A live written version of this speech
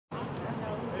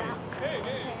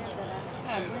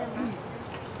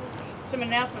some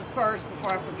announcements first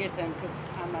before I forget them, because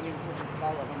I'm not even sure this is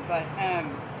all of them. But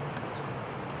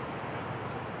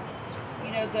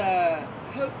you know, the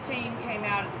Hope team came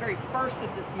out at the very first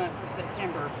of this month for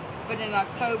September, but in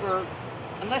October,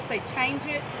 unless they change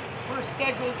it, we're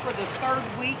scheduled for the third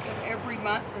week of every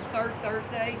month, the third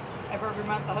Thursday of every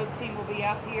month. The Hope team will be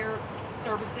out here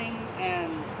servicing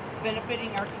and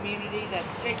benefiting our community. That's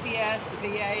JPS, the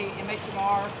VA,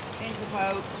 MHMR, Hands of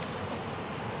Hope.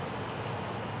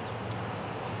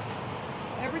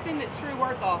 Everything that True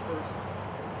Worth offers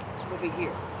will be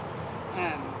here.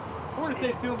 Or if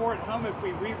they feel more at home if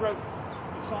we rewrote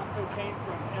the song Cocaine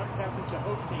from Captain to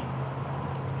Hope Team.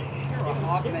 You're a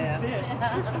hot mess.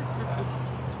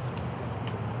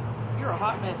 You're a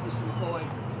hot mess, Mr. McCoy.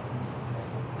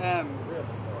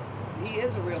 He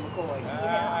is a real McCoy.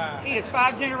 He is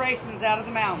 5 generations out of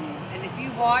the mountain. And if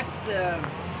you watch the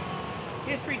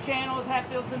History Channel's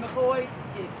Hatfields and McCoys,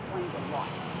 it explains a lot.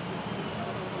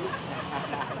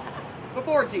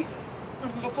 Before Jesus.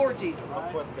 Before Jesus.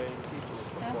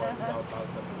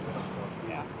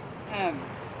 Yeah.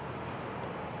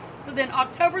 So then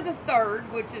October the 3rd,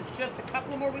 which is just a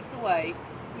couple more weeks away,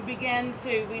 we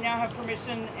now have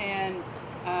permission, and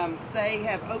they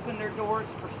have opened their doors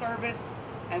for service,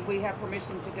 and we have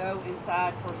permission to go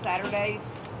inside for Saturdays.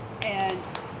 And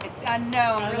I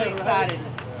know, I'm really excited.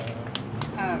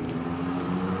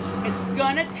 It's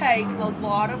gonna take a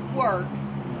lot of work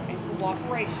and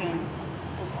cooperation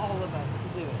from all of us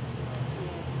to do it.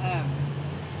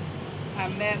 I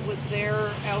met with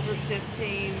their eldership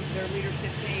team, their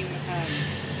leadership team, a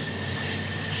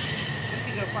week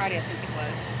ago Friday, I think it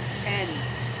was, and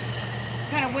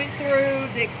kind of went through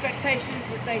the expectations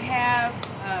that they have.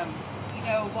 You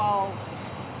know, while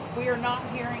we are not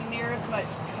hearing near as much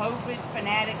COVID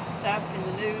fanatic stuff in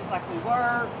the news like we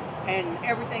were, and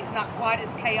everything's not quite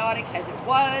as chaotic as it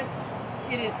was,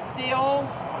 it is still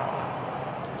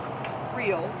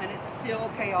real and it's still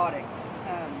chaotic.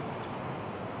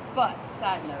 But,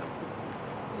 side note,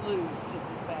 flu is just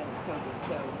as bad as COVID,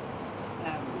 so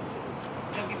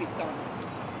don't get me started.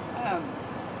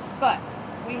 But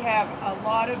we have a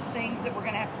lot of things that we're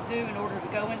going to have to do in order to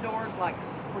go indoors, like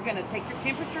we're going to take your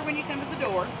temperature when you come to the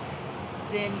door.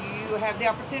 Then you have the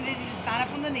opportunity to sign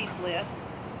up on the needs list.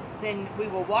 Then we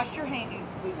will wash your hands.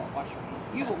 We won't wash your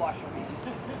hands. You will wash your hands.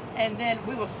 And then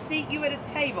we will seat you at a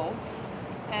table.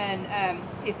 And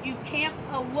if you camp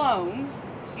alone,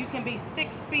 you can be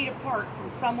 6 feet apart from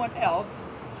someone else.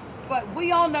 But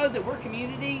we all know that we're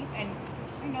community, and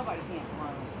ain't nobody camp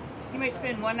alone. You may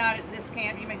spend one night at this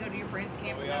camp. You may go to your friend's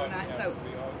camp another night.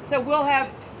 So we'll have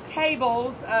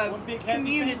tables of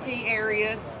community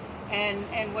areas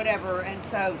and whatever.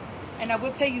 And I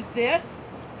will tell you this,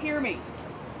 hear me,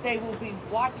 they will be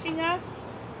watching us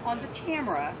on the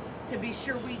camera to be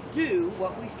sure we do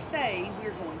what we say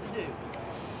we're going to do.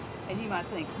 And you might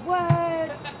think,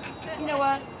 what? You know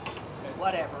what?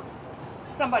 Whatever.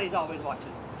 Somebody's always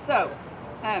watching. So,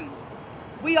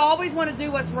 we always want to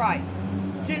do what's right.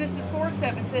 Genesis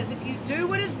 4:7 says, if you do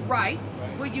what is right,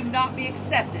 will you not be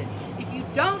accepted? If you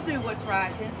don't do what's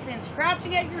right, then sin's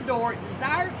crouching at your door. It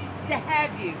desires to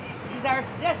have you. It desires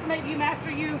to decimate you,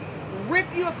 master you, rip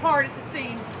you apart at the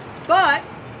seams, but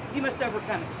you must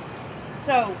overcome it.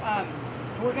 So,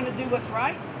 we're going to do what's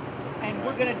right, and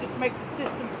we're going to just make the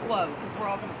system flow, because we're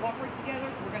all going to cooperate together.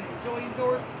 We're going to enjoy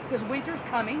indoors, because winter's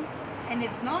coming, and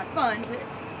it's not fun to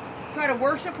try to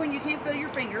worship when you can't feel your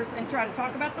fingers and try to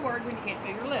talk about the word when you can't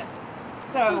feel your lips.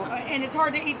 So, and it's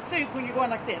hard to eat soup when you're going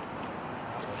like this.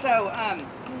 So,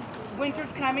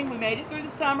 winter's coming. We made it through the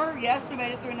summer. Yes, we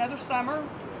made it through another summer.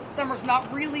 Summer's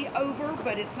not really over,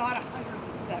 but it's not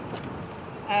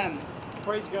 107.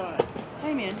 Praise God.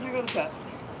 Amen. Here go the cups.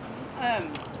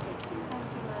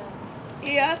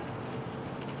 If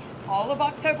all of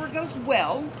October goes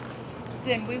well,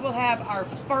 then we will have our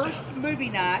first movie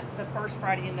night the first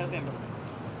Friday in November.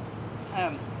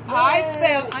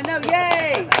 I know,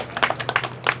 yay!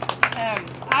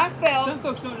 I felt... Some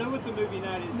folks don't know what the movie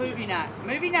night is. Movie night.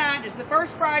 Movie night is the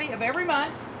first Friday of every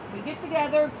month. We get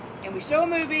together and we show a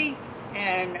movie,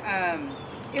 and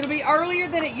it'll be earlier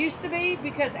than it used to be,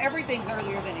 because everything's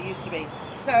earlier than it used to be.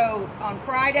 So on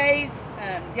Fridays,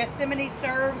 Gethsemane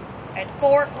serves at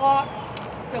 4 o'clock.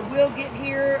 So we'll get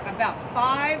here about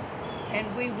 5,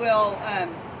 and we will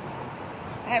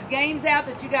have games out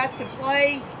that you guys can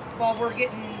play while we're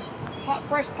getting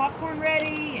fresh popcorn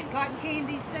ready and cotton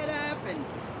candy set up and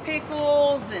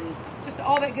pickles and just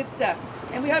all that good stuff.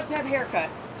 And we hope to have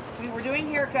haircuts. We were doing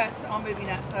haircuts on movie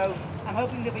night, so I'm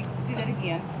hoping that we can do that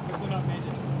again. If they're not made.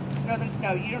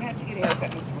 No, you don't have to get a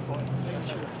haircut, Mr.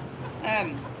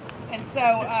 McCoy. And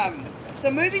so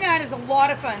movie night is a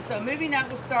lot of fun. So movie night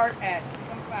will start at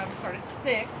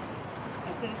 6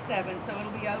 instead of 7. So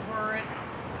it'll be over at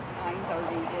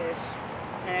 9:30-ish.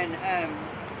 And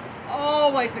it's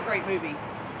always a great movie.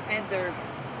 And there's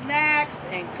snacks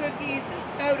and cookies and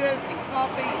sodas and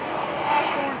coffee and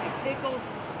popcorn and pickles.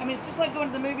 I mean, it's just like going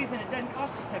to the movies, and it doesn't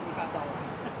cost you $75.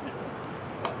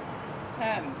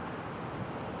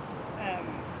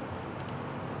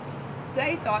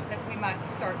 They thought that we might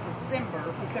start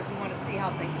December because we want to see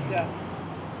how things go.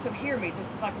 So hear me,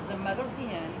 this is like the mother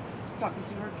hen talking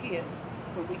to her kids.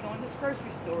 When we go in this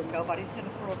grocery store, nobody's going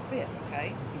to throw a fit,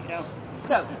 okay? You know.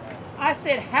 So I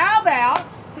said, how about,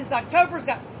 since October's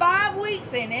got 5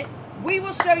 weeks in it, we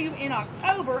will show you in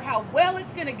October how well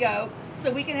it's going to go so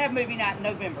we can have movie night in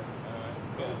November.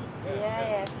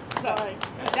 Yes. So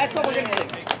that's what we're going to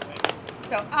do.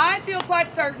 So I feel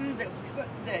quite certain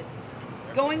that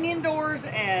going indoors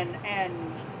and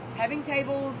having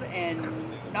tables and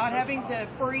not having to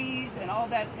freeze and all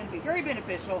that's going to be very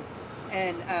beneficial.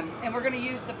 And we're going to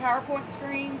use the PowerPoint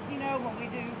screens, you know, when we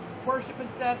do worship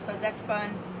and stuff. So that's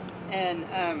fun. And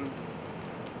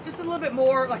just a little bit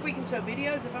more, like we can show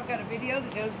videos. If I've got a video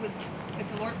that goes with, if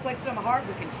the Lord placed it on my heart,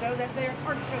 we can show that there. It's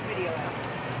hard to show video out.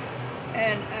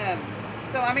 And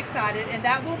so I'm excited. And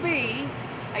that will be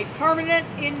a permanent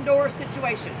indoor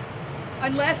situation.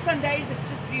 Unless some days it's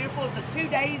just beautiful. The 2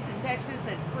 days in Texas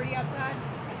that it's pretty outside,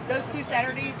 those 2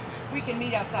 Saturdays, we can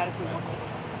meet outside if we want to.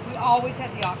 We always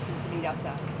have the option to meet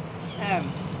outside.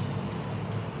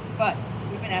 But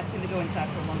we've been asking to go inside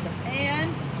for a long time.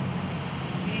 And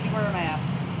you need to wear a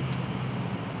mask.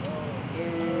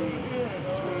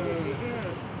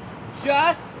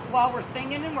 Just while we're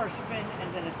singing and worshiping,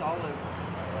 and then it's all over.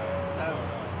 So,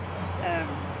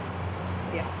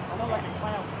 yeah. I look like a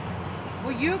clown.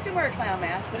 Well, you can wear a clown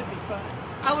mask. It'd be fun.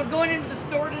 I was going into the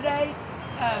store today,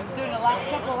 doing a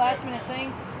couple of last-minute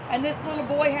things, and this little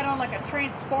boy had on like a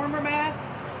Transformer mask,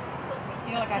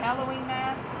 you know, like a Halloween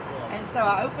mask. And so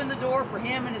I opened the door for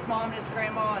him and his mom and his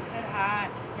grandma and said hi.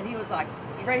 And he was like,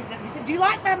 he raised it. He said, "Do you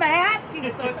like my mask?" He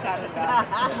was so excited about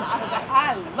it. I was like,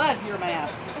 "I love your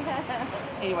mask."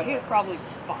 Anyway, he was probably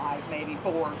 5, maybe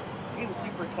 4. He was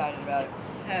super excited about it.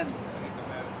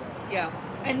 Yeah.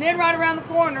 And then right around the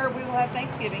corner, we will have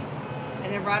Thanksgiving.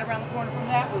 And then right around the corner from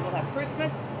that, we will have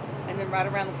Christmas. And then right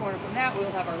around the corner from that, we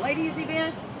will have our ladies'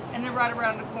 event. And then right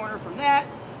around the corner from that,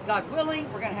 God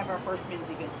willing, we're going to have our first men's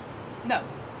event. No,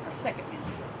 our second men's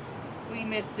event. We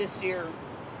missed this year.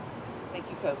 Thank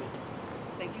you, COVID.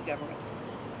 Thank you, government.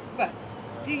 But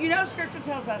do you know Scripture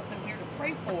tells us that we're to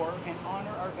pray for and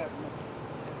honor our government?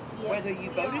 Yes, whether you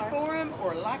voted for them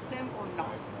or like them or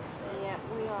not. Yeah,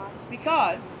 we are.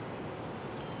 Because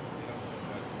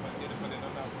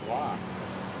Why?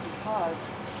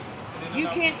 you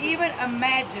can't even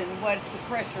imagine what the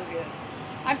pressure is.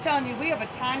 I'm telling you, we have a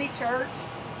tiny church,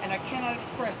 and I cannot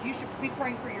express. You should be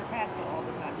praying for your pastor all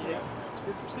the time, too.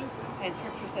 Scripture says that. And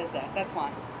Scripture says that. That's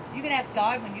fine. You can ask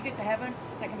God when you get to heaven.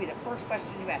 That can be the first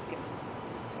question you ask Him.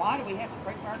 Why do we have to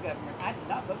pray for our government? I did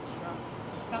not vote for Trump.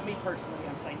 Not me personally.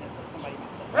 I'm saying that's what somebody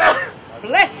might say.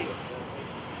 Bless you.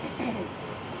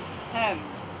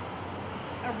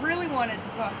 I really wanted to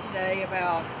talk today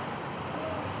about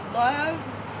love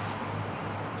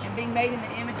and being made in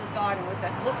the image of God and what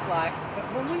that looks like. But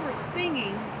when we were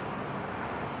singing,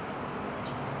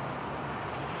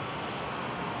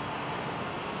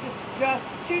 just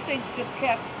 2 things just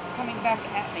kept coming back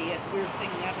at me as we were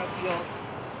singing. I don't know if you'll.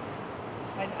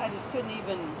 I just couldn't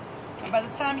even. And by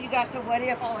the time you got to What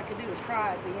If, all I could do was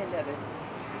cry at the end of it.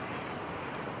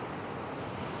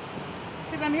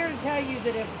 Because I'm here to tell you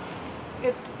that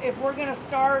if we're going to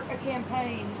start a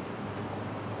campaign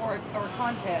or a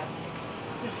contest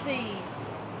to see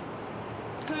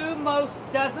who most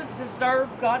doesn't deserve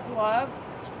God's love,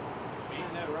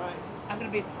 I know, right? I'm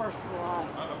going to be first in the line.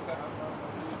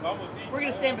 We're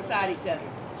going to stand beside each other.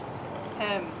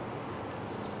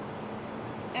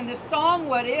 And the song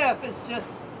What If is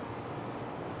just,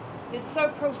 it's so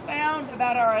profound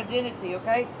about our identity,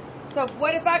 okay? So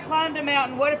what if I climbed a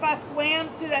mountain? What if I swam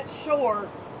to that shore?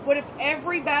 What if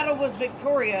every battle was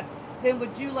victorious? Then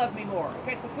would you love me more?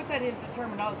 Okay, so put that into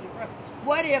terminology for us.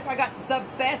 What if I got the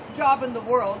best job in the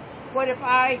world? What if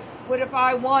I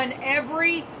won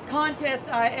every contest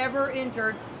I ever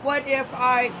entered? What if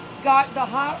I got the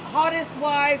hottest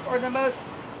wife or the most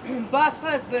buff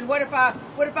husband? What if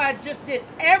I just did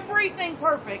everything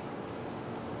perfect?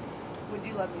 Would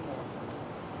you love me more?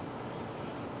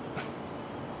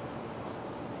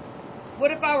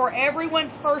 What if I were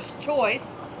everyone's first choice?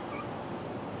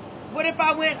 What if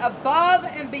I went above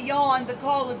and beyond the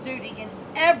call of duty in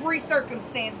every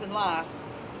circumstance in life?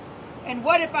 And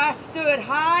what if I stood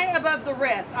high above the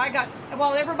rest?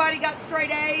 While everybody got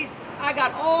straight A's, I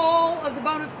got all of the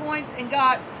bonus points and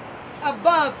got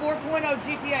above 4.0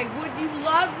 GPA. Would you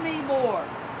love me more?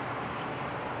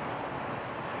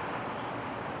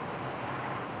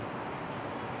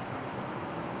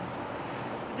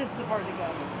 This is the part that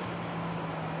got me.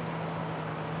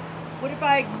 What if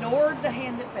I ignored the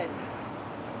hand that fed me?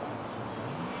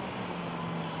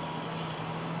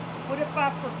 What if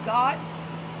I forgot?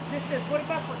 This says, what if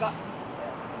I forgot?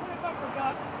 What if I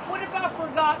forgot? What if I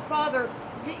forgot, Father,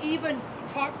 to even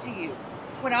talk to you?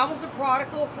 When I was a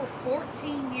prodigal for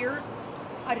 14 years,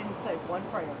 I didn't say one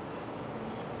prayer.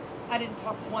 I didn't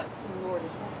talk once to the Lord in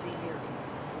 14 years.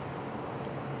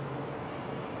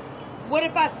 What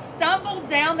if I stumbled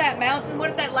down that mountain? What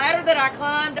if that ladder that I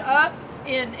climbed up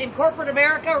in corporate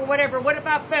America or whatever, what if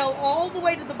I fell all the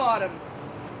way to the bottom?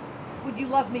 Would you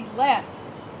love me less?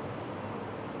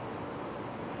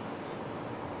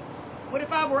 What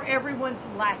if I were everyone's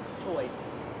last choice?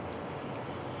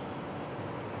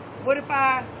 What if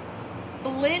I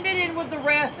blended in with the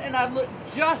rest and I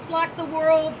looked just like the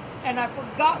world and I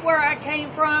forgot where I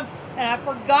came from and I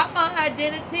forgot my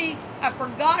identity, I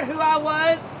forgot who I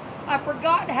was, I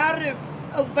forgot how to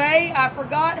obey, I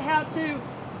forgot how to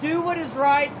do what is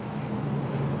right?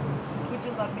 Would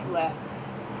you love me less?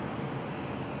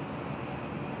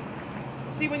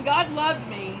 See, when God loved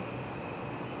me,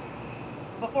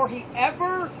 before He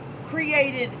ever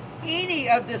created any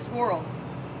of this world,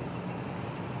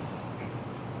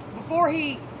 before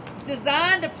He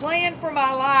designed a plan for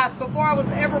my life, before I was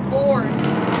ever born,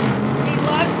 He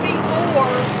loved me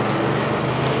more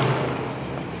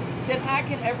than I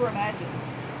can ever imagine.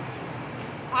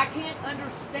 I can't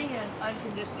understand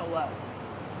unconditional love.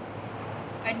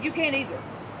 And you can't either.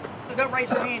 So don't raise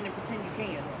your hand and pretend you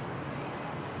can.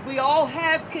 We all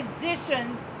have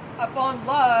conditions upon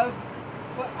love.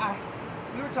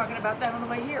 We were talking about that on the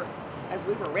way here as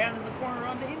we were rounding the corner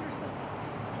onto Henderson.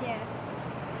 Yes.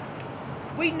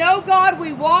 We know God,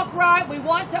 we walk right, we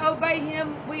want to obey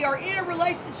Him, we are in a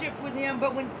relationship with Him,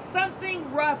 but when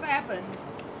something rough happens,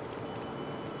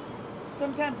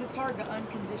 sometimes it's hard to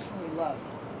unconditionally love.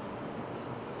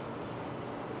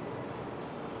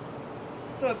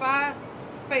 So if I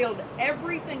failed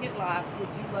everything in life,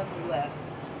 would you love me less?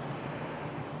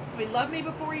 So He loved me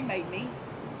before He made me.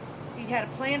 He had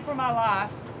a plan for my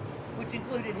life, which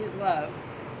included His love.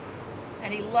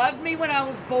 And He loved me when I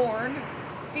was born.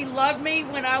 He loved me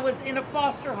when I was in a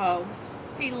foster home.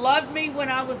 He loved me when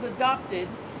I was adopted.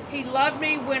 He loved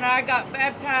me when I got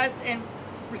baptized and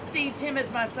received Him as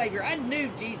my Savior. I knew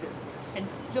Jesus. And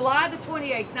July the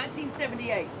 28th,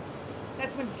 1978,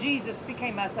 that's when Jesus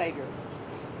became my Savior.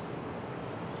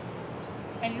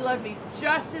 And He loved me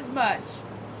just as much.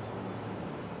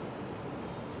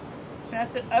 And I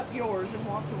said, up yours, and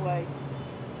walked away.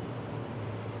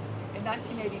 In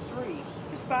 1983,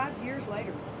 just 5 years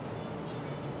later.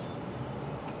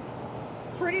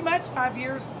 Pretty much 5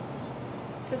 years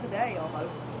to the day,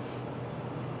 almost.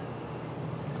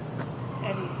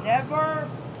 And He never,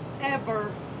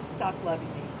 ever stopped loving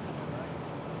me.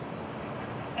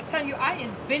 I tell you, I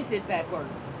invented bad words.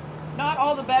 Not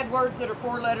all the bad words that are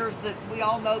 4 letters, that we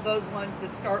all know those ones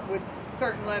that start with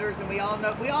certain letters, and we all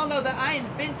know that I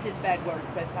invented bad words.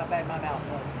 That's how bad my mouth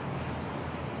was.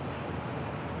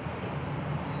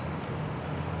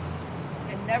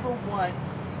 And never once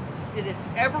did it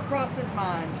ever cross His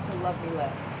mind to love me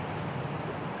less.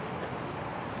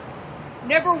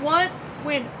 Never once,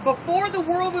 when before the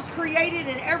world was created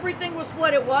and everything was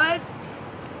what it was,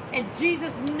 and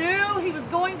Jesus knew He was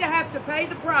going to have to pay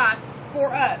the price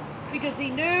for us, because He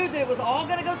knew that it was all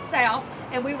going to go south,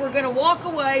 and we were going to walk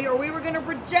away, or we were going to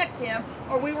reject Him,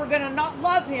 or we were going to not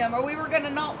love Him, or we were going to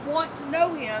not want to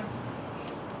know Him.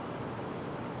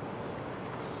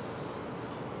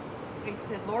 He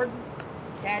said, Lord,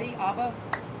 Daddy, Abba,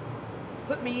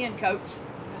 put me in, Coach.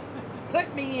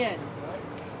 Put me in.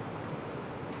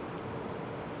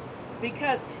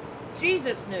 Because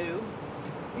Jesus knew,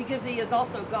 because He is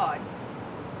also God.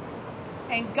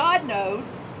 And God knows,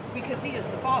 because He is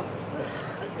the Father.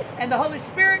 And the Holy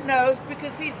Spirit knows,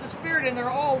 because He's the Spirit and they're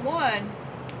all one,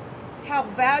 how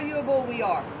valuable we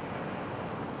are.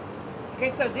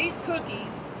 Okay, so these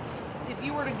cookies, if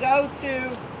you were to go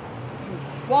to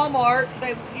Walmart,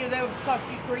 they would cost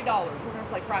you $3. We're going to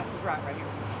play Price is Right here.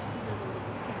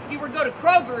 If you were to go to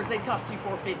Kroger's, they'd cost you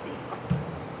 $4.50.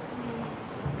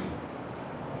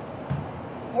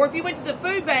 Or if you went to the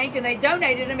food bank and they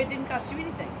donated them, it didn't cost you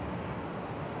anything.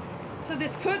 So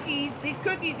these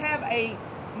cookies have a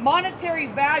monetary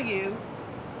value,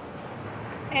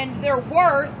 and they're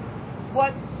worth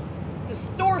what The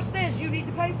store says you need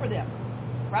to pay for them,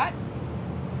 right?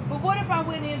 But what if I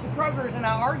went into Kroger's and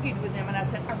I argued with them and I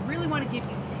said, I really want to give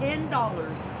you $10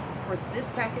 for this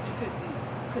package of cookies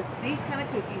because these kind of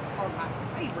cookies are my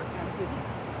favorite kind of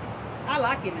cookies. I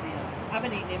like M&M's. I've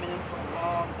been eating M&M's for a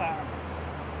long time.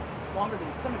 Longer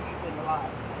than some of you have been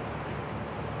alive.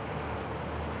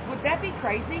 Would that be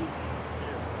crazy?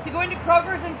 To go into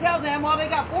Kroger's and tell them, well, they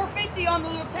got $4.50 on the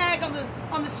little tag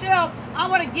on the shelf. I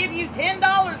want to give you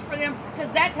 $10 for them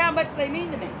because that's how much they mean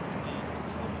to me.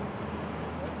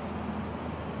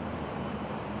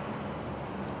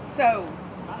 So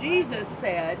Jesus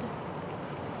said,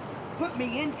 "Put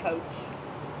me in, Coach,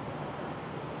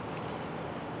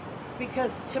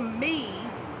 because to me,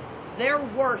 they're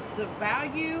worth the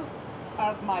value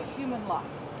of my human life.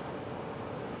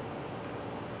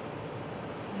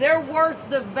 They're worth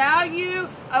the value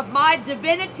of my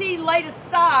divinity laid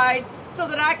aside so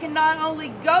that I can not only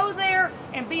go there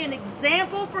and be an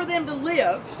example for them to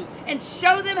live and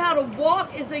show them how to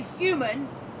walk as a human,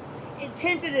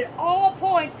 tempted at all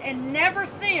points and never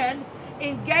sinned,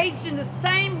 engaged in the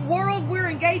same world we're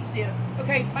engaged in."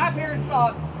 Okay, my parents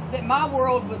thought that my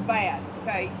world was bad,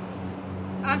 okay?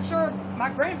 I'm sure my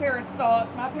grandparents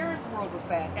thought my parents' world was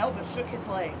bad. Elvis shook his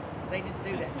legs. They didn't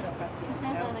do that stuff back then,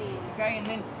 you know? Okay,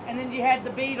 and then you had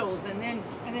the Beatles, and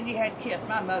then you had Kiss.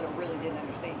 My mother really didn't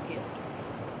understand Kiss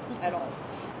at all.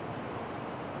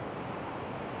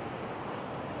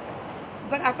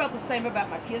 But I felt the same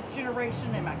about my kids'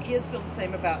 generation, and my kids feel the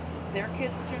same about their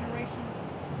kids' generation.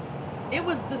 It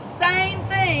was the same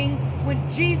thing when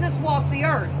Jesus walked the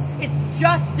earth. It's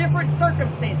just different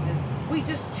circumstances. We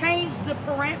just changed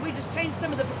we just changed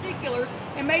some of the particulars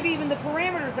and maybe even the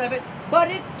parameters of it,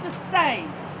 but it's the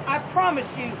same. I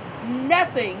promise you,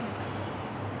 nothing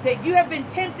that you have been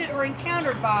tempted or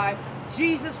encountered by,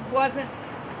 Jesus wasn't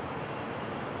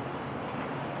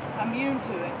immune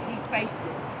to it. He faced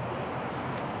it.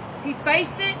 He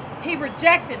faced it, he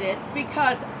rejected it,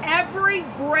 because every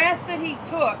breath that he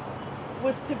took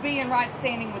was to be in right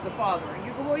standing with the Father. And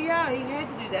you go, well, yeah, he had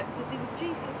to do that because he was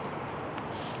Jesus.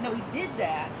 No, he did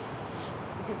that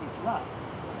because he's love.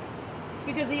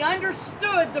 Because he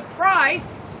understood the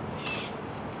price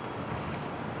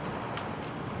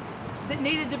that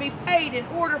needed to be paid in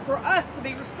order for us to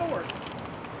be restored.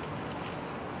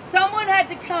 Someone had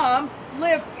to come,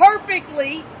 live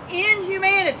perfectly in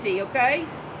humanity, okay?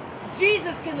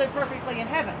 Jesus can live perfectly in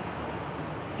heaven.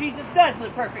 Jesus does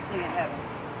live perfectly in heaven.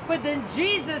 But then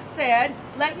Jesus said,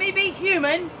 let me be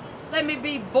human. Let me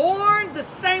be born the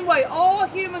same way all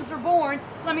humans are born.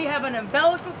 Let me have an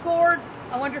umbilical cord.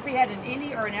 I wonder if he had an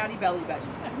innie or an outie belly button.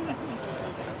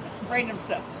 Random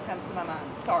stuff just comes to my mind.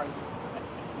 Sorry.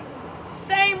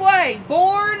 Same way,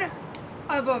 born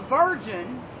of a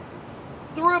virgin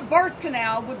through a birth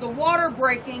canal with the water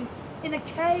breaking in a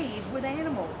cave with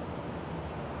animals.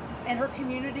 And her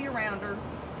community around her,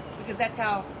 because that's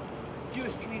how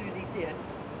Jewish community did.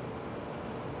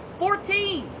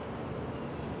 14.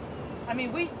 I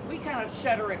mean, we kind of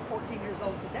shudder at 14 years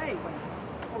old today when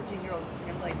 14-year-old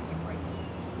young ladies are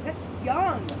pregnant. That's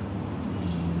young.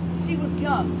 She was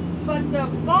young. But the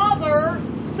Father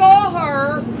saw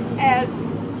her as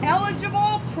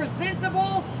eligible,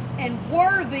 presentable, and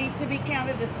worthy to be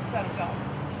counted as the Son of God.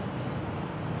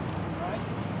 Right?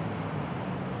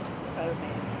 Son of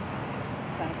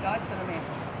man. Son of God, Son of man.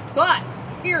 But,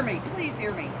 hear me, please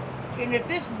hear me. And if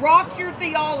this rocks your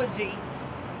theology,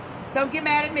 don't get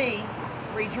mad at me.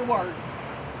 Read your word.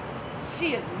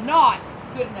 She is not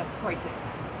good enough to pray to.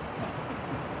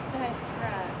 That's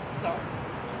right. Sorry.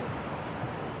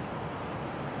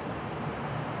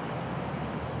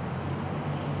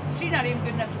 She's not even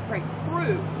good enough to pray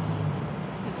through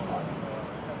to the Lord.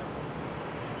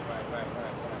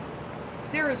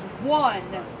 There is one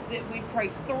that we pray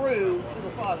through to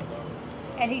the Father.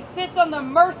 And he sits on the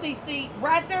mercy seat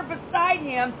right there beside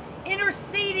him,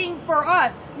 interceding for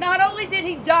us. Not only did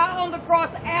he die on the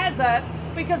cross as us,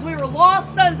 because we were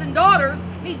lost sons and daughters,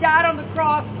 he died on the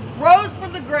cross, rose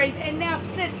from the grave, and now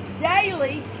sits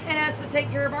daily and has to take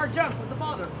care of our junk with the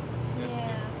Father.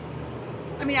 Yeah.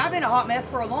 I mean, I've been a hot mess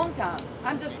for a long time.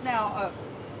 I'm just now a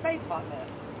safe hot mess.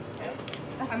 Okay?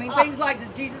 I mean, things like, does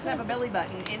Jesus have a belly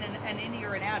button in an innie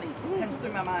or an outie? Comes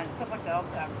through my mind. Stuff like that all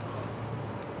the time.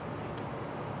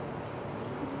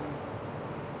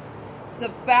 The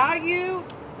value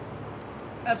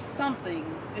of something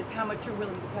is how much you're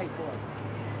willing to pay for it.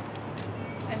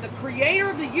 And the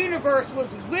creator of the universe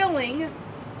was willing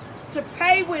to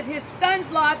pay with his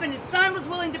son's life, and his son was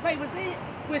willing to pay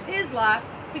with his life,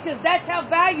 because that's how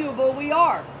valuable we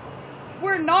are.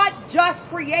 We're not just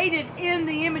created in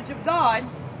the image of God.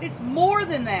 It's more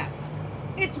than that.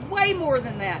 It's way more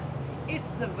than that. It's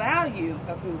the value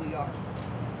of who we are.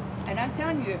 And I'm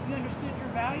telling you, if you understood your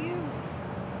value,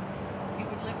 you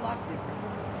would live life different.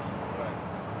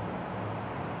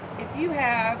 If you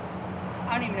have,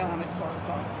 I don't even know how much cars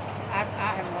cost. I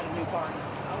haven't had a new car.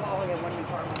 I've only had one new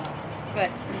car in my life.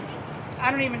 But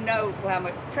I don't even know how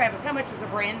much. Travis, how much is a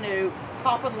brand new,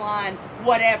 top of the line,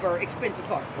 whatever, expensive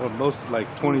car? Well, most like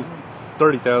 20,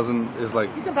 30,000 is like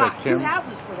You can buy like two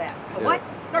houses for that. But Yeah. what?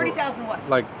 30,000 what?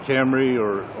 like Camry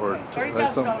or Okay, like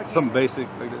 $30,000 something basic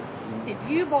like that. If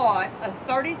you bought a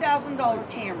 $30,000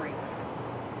 Camry,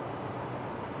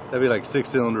 That'd be like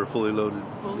 6-cylinder, fully loaded.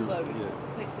 fully loaded, Yeah.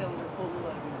 6-cylinder, fully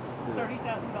loaded, Yeah.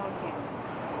 $30,000 Camry.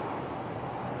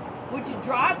 Would you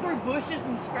drive through bushes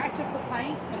and scratch up the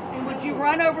paint? And would you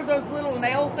run over those little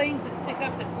nail things that stick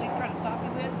up that police try to stop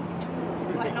you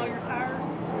with? Lighten all your tires?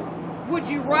 Would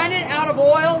you run it out of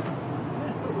oil?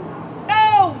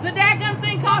 No! The daggum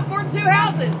thing costs more than two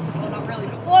houses. Well, not really,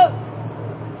 but close.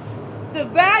 The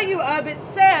value of it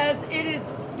says it is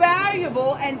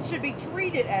valuable and should be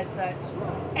treated as such.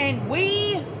 And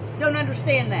we don't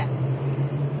understand that.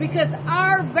 Because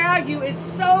our value is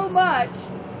so much,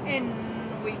 and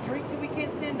we drink till we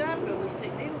can't stand up, and we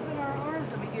stick needles in our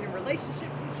arms, and we get in relationships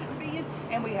we shouldn't be in,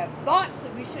 and we have thoughts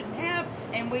that we shouldn't have,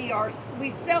 and we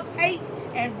self-hate,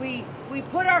 and we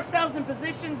put ourselves in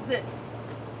positions that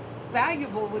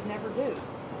valuable would never do.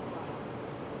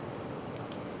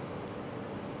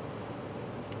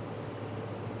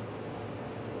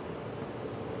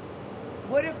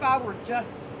 What if I were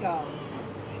just scum?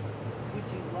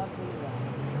 Would you love me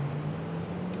less?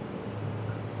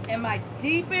 In my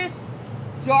deepest,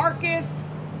 darkest,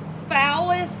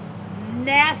 foulest,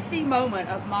 nasty moment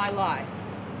of my life,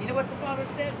 you know what the Father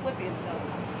said? Philippians tells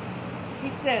us. He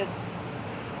says,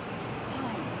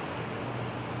 mine.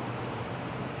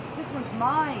 This one's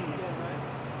mine.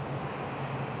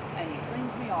 And he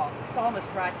cleans me off. The psalmist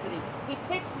writes that he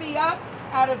picks me up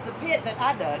out of the pit that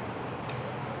I dug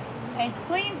and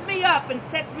cleans me up and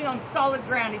sets me on solid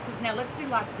ground. He says, now let's do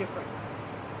life different.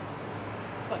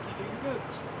 It's like you do your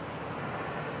boots.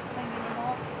 Cleaning them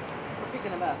off. We're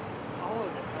picking them up. All of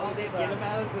it. All They of get it. them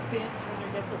out of the fence when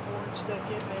they get the horn stuck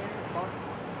in there, bark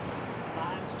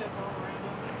line stuck all around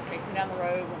them. Chasing down the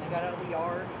road when they got out of the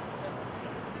yard.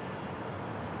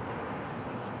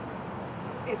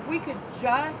 If we could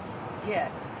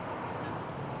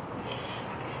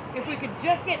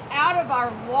just get out of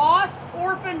our lost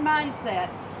orphan mindset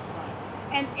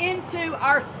and into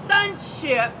our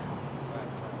sonship,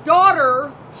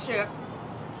 daughtership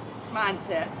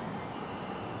mindset,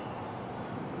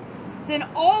 then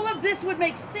all of this would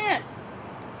make sense.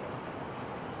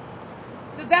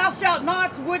 The thou shalt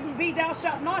nots wouldn't be thou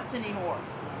shalt nots anymore.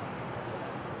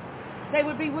 They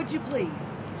would be, would you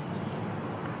please?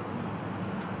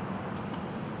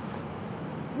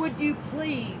 Would you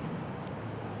please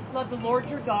love the Lord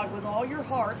your God with all your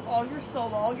heart, all your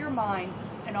soul, all your mind,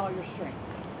 and all your strength?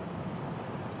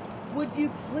 Would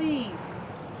you please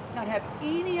not have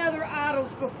any other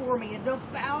idols before me, and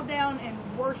don't bow down and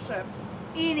worship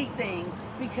anything,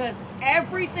 because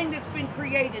everything that's been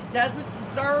created doesn't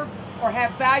deserve or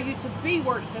have value to be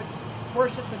worshipped.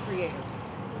 Worship the Creator.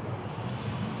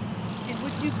 And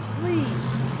would you please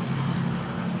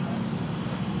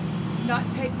not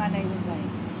take my name in vain?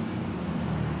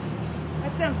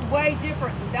 That sounds way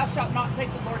different than thou shalt not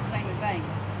take the Lord's name in vain.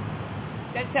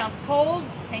 That sounds cold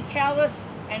and calloused,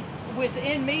 and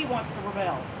within me wants to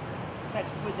rebel.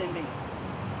 That's within me.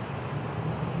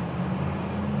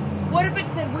 What if it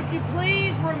said, would you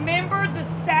please remember the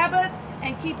Sabbath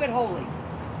and keep it holy?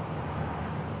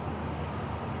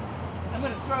 I'm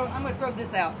going to throw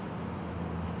this out.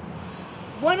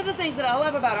 One of the things that I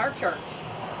love about our church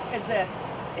is that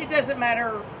it doesn't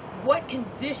matter what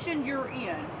condition you're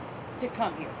in to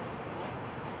come here.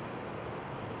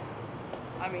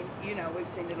 I mean, you know, we've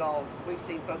seen it all. We've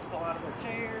seen folks fall out of their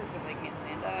chairs because they can't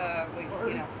stand up.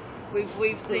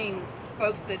 We've seen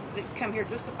folks that come here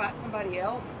just to fight somebody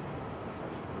else.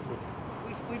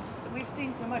 We've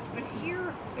seen so much, but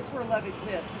here is where love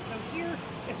exists. And so here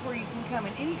is where you can come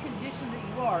in any condition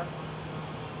that you are.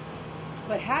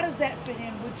 But how does that fit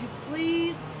in? Would you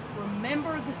please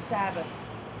remember the Sabbath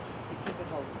and keep it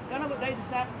holy? Y'all know what day the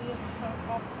Sabbath is? Just want to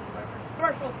call for the record.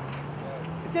 Commercial.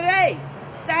 Today,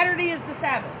 Saturday is the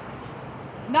Sabbath,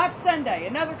 not Sunday.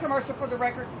 Another commercial for the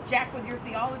record to jack with your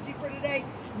theology for today.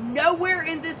 Nowhere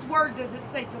in this word does it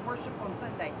say to worship on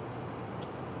Sunday.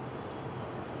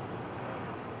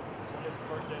 It's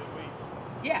the first day of the week.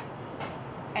 Yeah.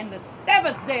 And the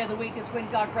seventh day of the week is when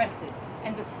God rested.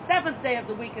 And the seventh day of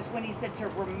the week is when he said to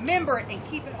remember it and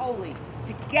keep it holy,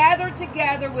 to gather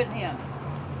together with him.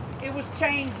 it was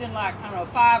changed in like, I don't know,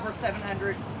 500 or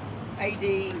 700 AD.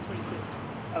 326.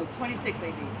 Oh, 26 AD.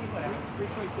 See, whatever.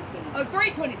 326 AD. Oh,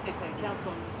 326 AD.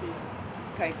 Council on Nicaea.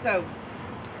 Okay, so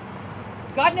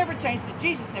God never changed it.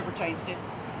 Jesus never changed it.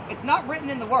 It's not written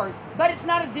in the Word, but it's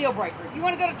not a deal breaker. If you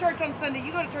want to go to church on Sunday,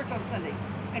 you go to church on Sunday.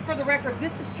 And for the record,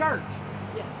 this is church.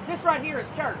 Yeah. This right here is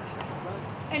church.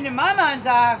 Right. And in my mind's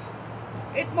eye,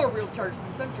 it's more real church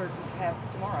than some churches have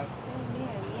tomorrow.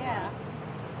 Amen. Yeah.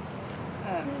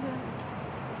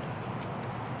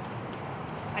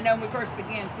 I know when we first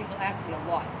began, people asked me a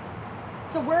lot.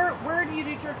 So where do you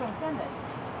do church on Sunday?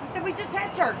 I said, we just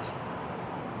had church.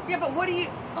 Yeah, but what do you,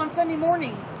 on Sunday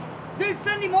morning? Dude,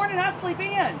 Sunday morning I sleep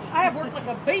in. I have worked like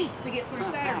a beast to get through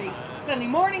Saturday. Sunday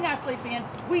morning I sleep in.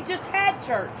 We just had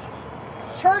church.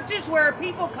 Church is where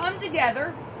people come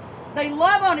together. They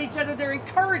love on each other. They're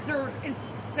encouraged.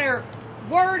 Their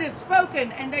word is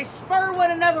spoken, and they spur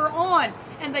one another on,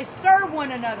 and they serve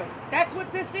one another. That's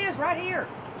what this is right here.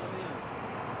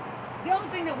 The only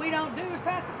thing that we don't do is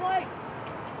pass the plate.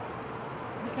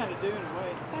 We kind of do in a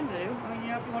way. Kind of do. I mean,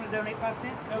 if you want to donate 5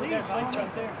 cents, Oh, we please, got plates by all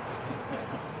right there. means.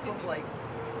 What plate?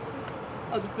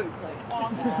 Oh, the food plate.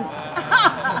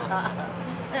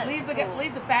 That's leave cool.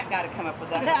 the fat guy to come up with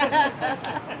that.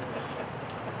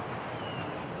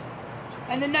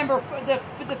 And the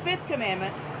the 5th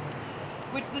commandment,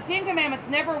 which the 10 commandments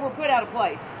never were put out of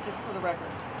place, just for the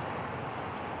record.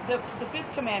 The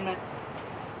 5th commandment,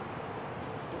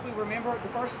 if we remember, the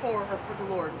first 4 are for the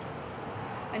Lord.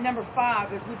 And number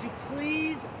 5 is, would you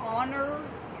please honor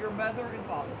your mother and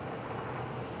father?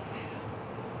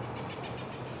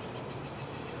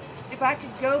 If I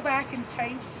could go back and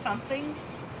change something,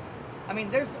 I mean,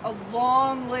 there's a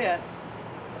long list,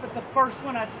 but the first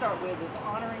one I'd start with is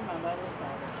honoring my mother and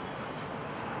father.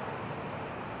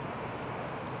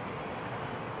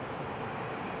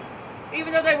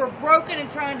 Even though they were broken and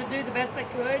trying to do the best they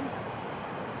could.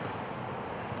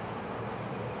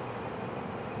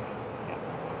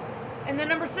 And then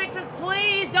number 6 is,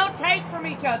 please don't take from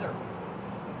each other.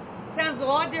 Sounds a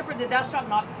lot different than thou shalt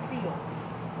not steal.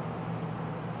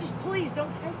 Just please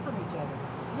don't take from each other.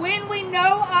 When we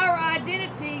know our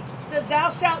identity, the thou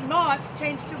shalt nots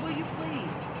change to will you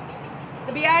please.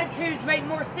 The Beatitudes make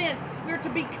more sense. We're to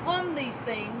become these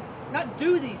things, not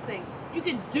do these things. You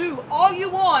can do all you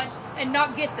want and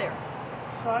not get there.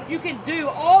 You can do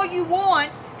all you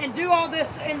want and do all this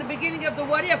in the beginning of the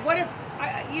what if. What if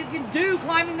you can do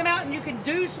climbing the mountain, you can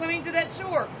do swimming to that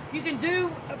shore, you can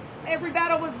do every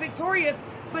battle was victorious,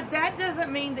 but that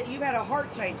doesn't mean that you've had a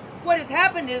heart change. What has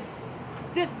happened is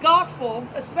this gospel,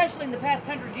 especially in the past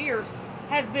 100 years,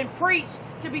 has been preached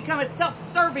to become a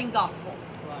self-serving gospel.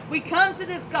 Right. We come to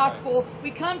this gospel, we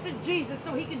come to Jesus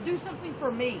so he can do something for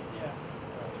me. Yeah.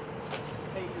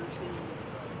 Pay your receipt.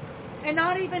 And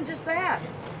not even just that.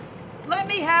 Let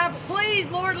me have, please,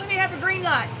 Lord, let me have a green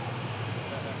light.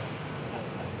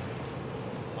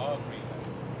 All green.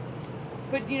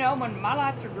 But you know, when my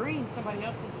lights are green, somebody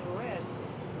else's are red.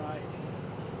 Right.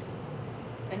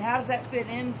 And how does that fit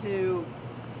into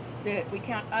that we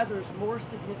count others more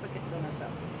significant than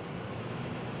ourselves?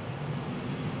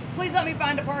 Please let me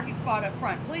find a parking spot up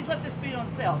front. Please let this be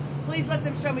on sale. Please let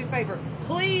them show me favor.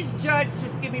 Please, judge,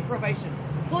 just give me probation.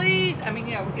 Please, I mean,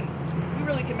 you know, we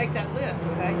really can make that list,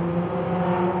 okay?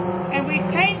 And we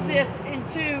change this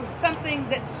into something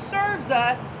that serves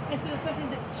us instead of something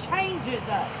that changes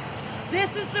us.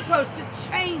 This is supposed to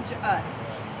change us.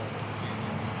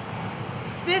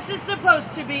 This is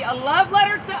supposed to be a love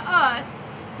letter to us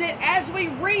that as we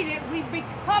read it, we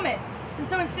become it. And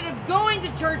so instead of going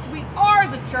to church, we are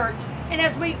the church. And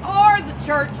as we are the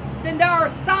church, then there are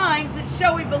signs that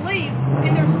show we believe.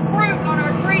 And there's fruit on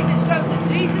our tree that shows that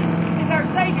Jesus is our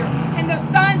Savior. And those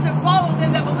signs that follow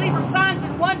them that believe are signs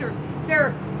and wonders.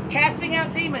 They're casting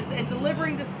out demons and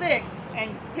delivering the sick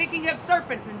and picking up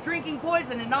serpents and drinking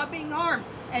poison and not being harmed.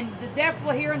 And the deaf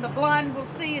will hear and the blind will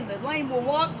see and the lame will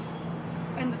walk.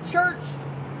 And the church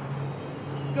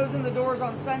goes in the doors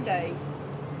on Sunday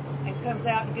and comes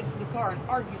out and gets in the car and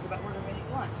argues about where they're going to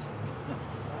eat lunch.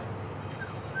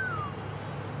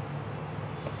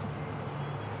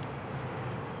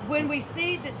 When we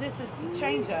see that this is to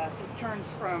change us, it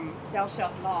turns from thou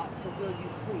shalt not to will you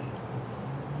please.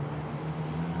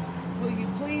 Will you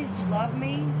please love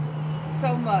me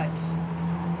so much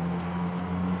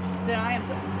that I am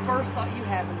the first thought you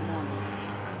have in the morning?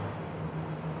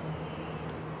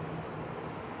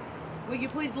 Will you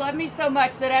please love me so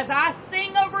much that as I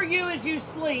sing over you as you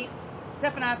sleep,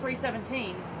 Zephaniah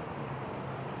 3:17,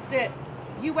 that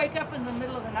you wake up in the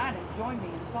middle of the night and join me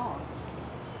in song?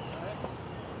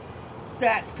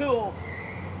 That's cool.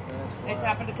 It's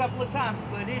happened a couple of times,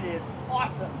 but it is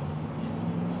awesome.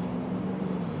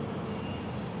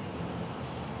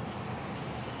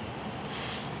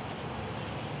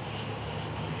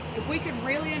 we could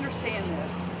really understand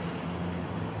this,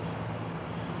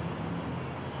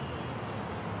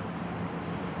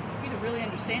 if we could really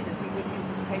understand this, we wouldn't use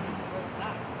these papers to roll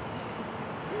snacks.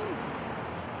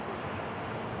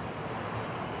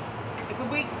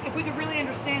 If we could really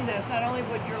understand this, not only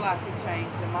would your life be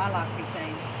changed and my life be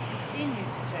changed, continue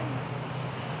to change.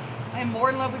 I am more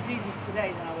in love with Jesus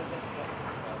today than I was yesterday.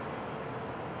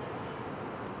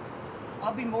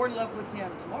 I'll be more in love with him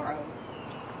tomorrow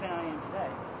than I am today.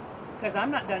 Because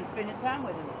I'm not done spending time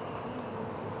with him.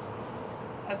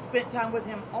 I've spent time with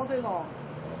him all day long.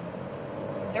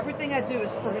 Everything I do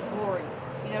is for his glory.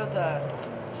 You know, the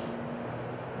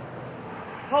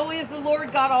holy is the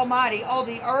Lord God Almighty. All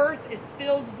the earth is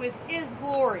filled with his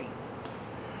glory.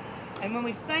 And when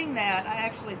we sang that, I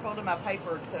actually folded my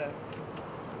paper to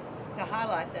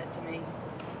highlight that to me.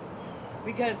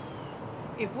 Because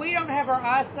if we don't have our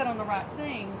eyes set on the right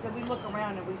thing, then we look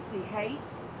around and we see hate,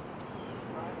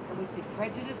 and we see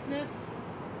prejudiceness,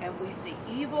 and we see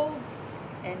evil,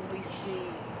 and we see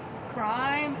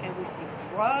crime, and we see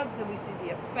drugs, and we see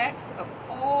the effects of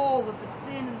all of the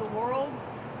sin in the world.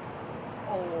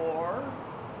 Or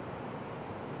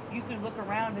you can look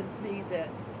around and see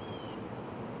that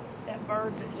that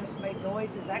bird that just made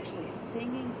noise is actually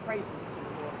singing praises to the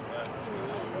Lord.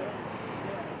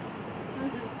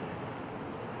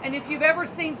 And if you've ever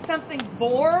seen something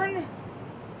born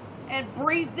and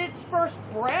breathed its first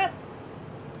breath,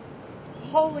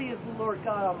 holy is the Lord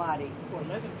God Almighty. Or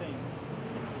 11 things.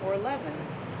 Or 11.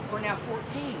 We're now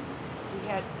 14. We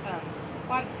had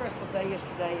quite a stressful day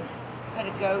yesterday. Had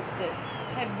a goat that,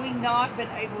 had we not been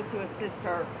able to assist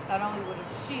her, not only would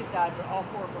she have died, but all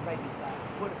 4 of her babies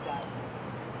would have died.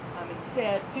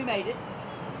 Instead, 2 made it,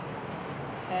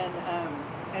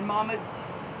 and Mama's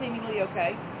seemingly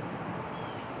okay.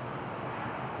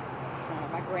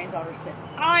 My granddaughter said,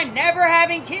 "I'm never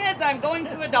having kids. I'm going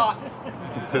to adopt."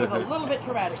 It was a little bit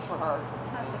traumatic for her.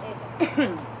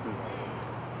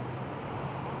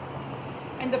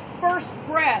 And the first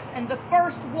breath, and the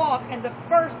first walk, and the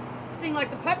first seeing, like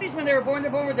the puppies when they're born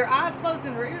with their eyes closed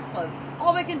and their ears closed.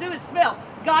 All they can do is smell.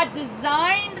 God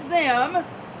designed them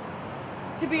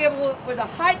to be able, with a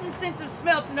heightened sense of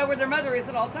smell, to know where their mother is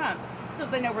at all times, so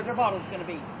they know where their bottle is going to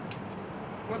be,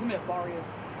 where the milk bar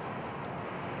is.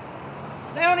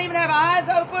 They don't even have eyes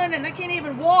open, and they can't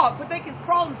even walk, but they can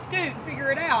crawl and scoot and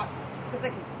figure it out because they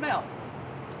can smell.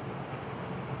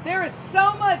 There is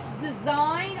so much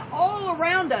design all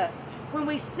around us when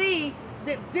we see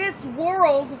that this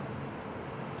world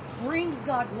brings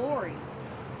God glory.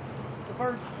 The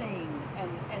birds sing,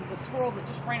 and the squirrel that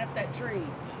just ran up that tree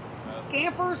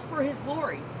scampers for his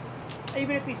glory,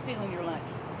 even if he's stealing your lunch.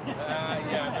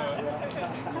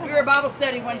 We were at Bible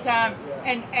study one time,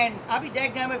 and I'll be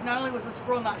daggum if not only was the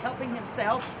squirrel not helping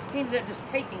himself, he ended up just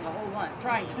taking a whole lunch,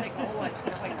 trying to take a whole lunch.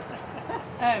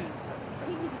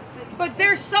 But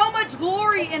there's so much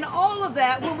glory in all of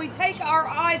that when we take our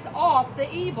eyes off the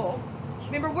evil.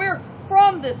 Remember, we're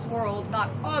from this world, not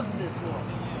of this world.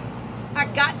 I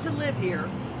got to live here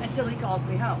until he calls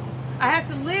me home. I have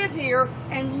to live here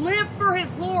and live for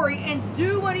his glory and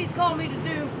do what he's called me to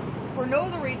do for no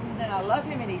other reason than I love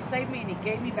him and he saved me and he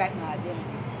gave me back my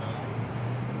identity.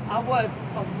 I was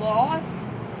a lost,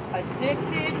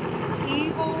 addicted,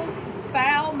 evil,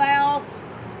 foul-mouthed,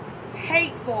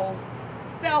 hateful,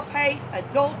 self-hate,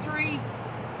 adultery,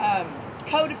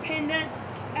 codependent,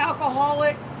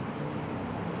 alcoholic,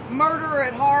 murderer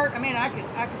at heart. I mean, I could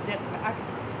decimate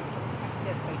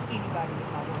anybody with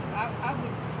my words. I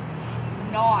was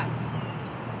not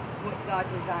what God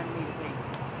designed me to be.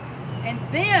 And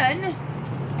then,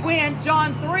 when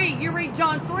John 3, you read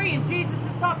John 3, and Jesus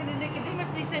is talking to Nicodemus,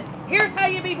 and he said, here's how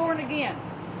you be born again.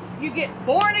 You get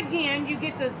born again, you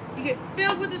get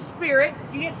filled with the Spirit,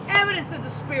 you get evidence of the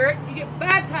Spirit, you get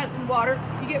baptized in water,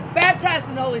 you get baptized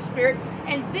in the Holy Spirit,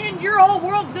 and then your whole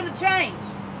world's going to change.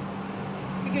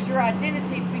 Because your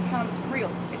identity becomes real.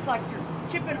 It's like you're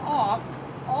chipping off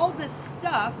all this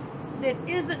stuff that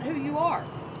isn't who you are.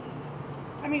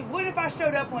 I mean, what if I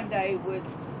showed up one day with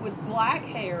black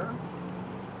hair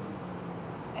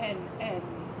and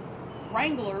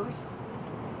Wranglers?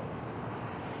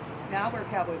 Now I wear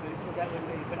cowboy boots, so that wouldn't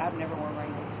be, but I've never worn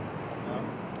Wranglers. No.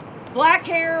 Black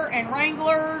hair and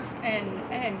Wranglers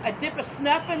and a dip of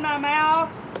snuff in my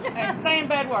mouth and saying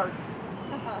bad words.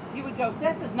 You would go,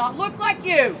 that does not look like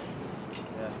you.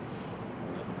 Yeah.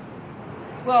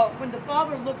 Well, when the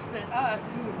Father looks at us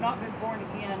who have not been born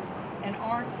again and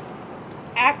aren't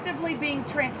actively being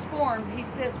transformed, he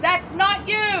says, that's not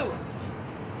you.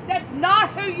 That's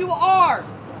not who you are.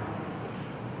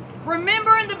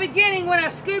 Remember in the beginning when I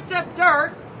scooped up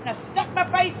dirt and I stuck my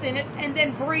face in it and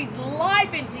then breathed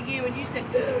life into you and you said,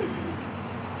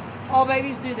 all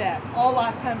babies do that. All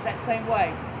life comes that same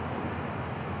way.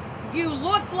 You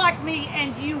looked like me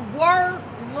and you were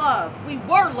love. We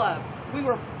were love. We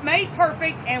were made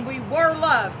perfect and we were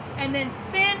love. And then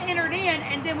sin entered in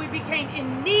and then we became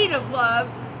in need of love.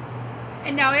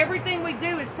 And now everything we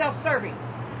do is self-serving.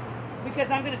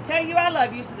 Because I'm going to tell you I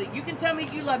love you so that you can tell me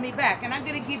you love me back. And I'm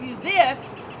going to give you this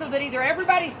so that either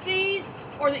everybody sees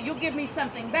or that you'll give me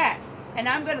something back. And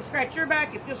I'm going to scratch your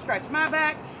back if you'll scratch my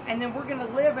back. And then we're going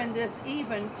to live in this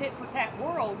even tit-for-tat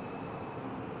world.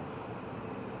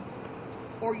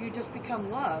 Or you just become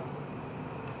love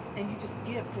and you just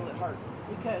give till it hurts.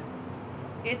 Because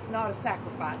it's not a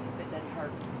sacrifice if it doesn't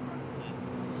hurt.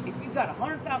 If you've got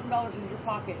 $100,000 in your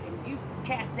pocket and you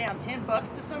cast down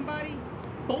 $10 to somebody,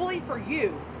 bully for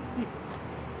you.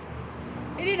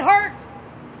 It didn't hurt.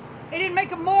 It didn't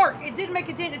make a mark. It didn't make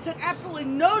a dent. It took absolutely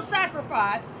no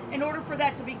sacrifice in order for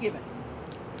that to be given.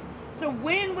 So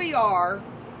when we are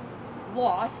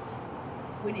lost,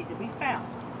 we need to be found.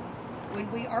 When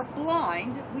we are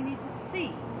blind, we need to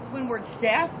see. When we're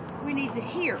deaf, we need to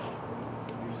hear.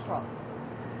 Here's the problem.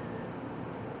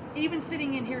 Even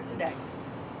sitting in here today,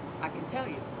 I can tell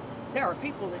you, there are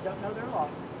people that don't know they're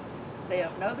lost. They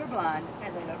don't know they're blind,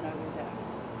 and they don't know they're deaf.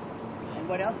 And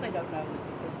what else they don't know is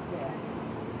that they're dead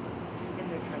in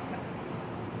their trespasses.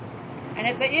 And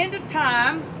at the end of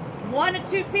time, 1 or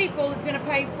 2 people is going to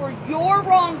pay for your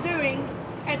wrongdoings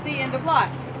at the end of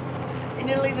life. And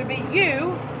it'll either be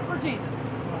you or Jesus.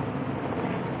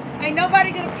 Ain't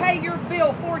nobody going to pay your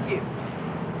bill for you.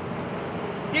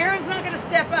 Darren's not going to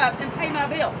step up and pay my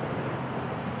bill.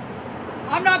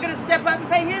 I'm not going to step up and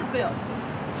pay his bill.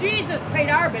 Jesus paid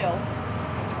our bill.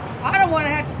 I don't want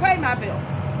to have to pay my bill.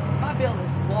 My bill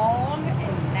is long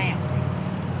and nasty.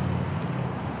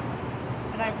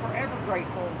 And I'm forever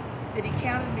grateful that he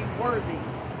counted me worthy.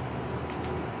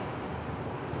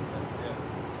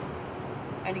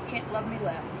 And he can't love me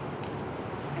less.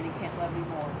 And he can't love me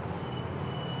more.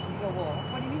 You go, well,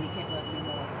 what do you mean he can't love me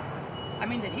more? I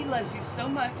mean that he loves you so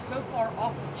much, so far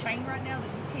off the chain right now that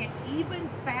you can't even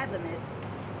fathom it.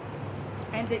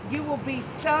 And that you will be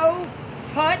so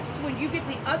touched when you get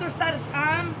the other side of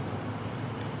time.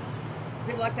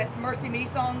 That, like that Mercy Me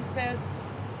song says.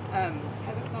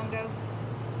 How's that song go?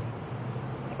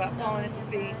 About falling at your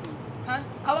feet. Huh?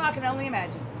 Oh, I can only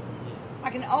imagine.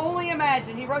 I can only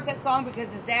imagine. He wrote that song because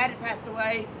his dad had passed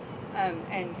away.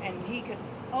 And he could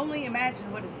only imagine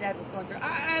what his dad was going through.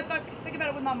 I think about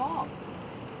it with my mom.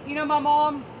 You know, my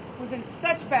mom was in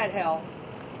such bad health.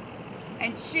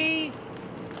 And she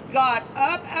got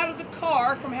up out of the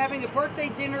car from having a birthday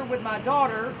dinner with my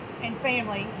daughter and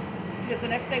family, because the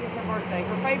next day was her birthday,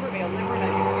 her favorite meal, liver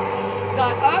nuggets.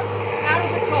 Got up out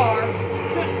of the car,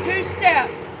 took 2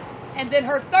 steps, and then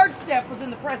her 3rd step was in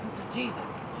the presence of Jesus.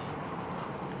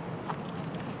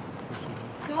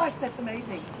 Gosh, that's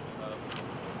amazing.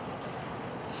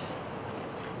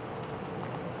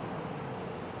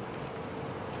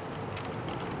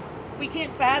 We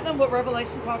can't fathom what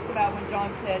Revelation talks about when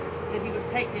John said that he was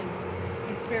taken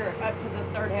in spirit up to the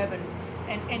 3rd heaven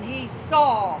and he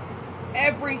saw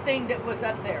everything that was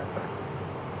up there.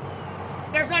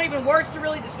 There's not even words to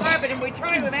really describe it, and we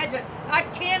try to imagine. I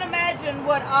can't imagine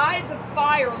what eyes of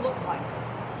fire look like.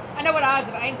 I know what eyes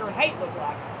of anger and hate look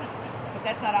like, but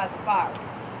that's not eyes of fire.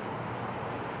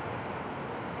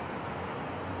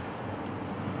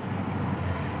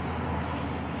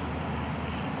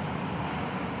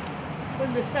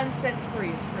 When the sun sets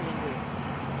free is free indeed.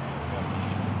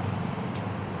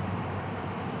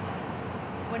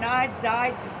 When I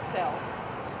died to self,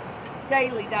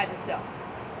 daily died to self.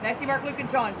 Matthew, Mark, Luke, and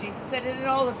John, Jesus said it in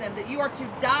all of them, that you are to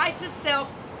die to self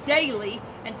daily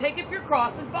and take up your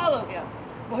cross and follow him.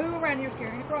 Well, who around here is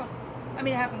carrying a cross? I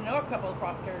mean, I happen to know a couple of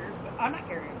cross carriers, but I'm not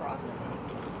carrying a cross.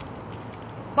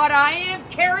 But I am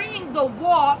carrying the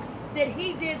walk that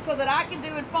he did so that I can do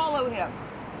and follow him.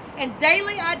 And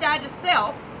daily I die to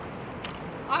self.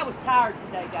 I was tired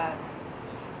today, guys.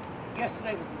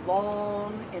 Yesterday was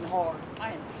long and hard.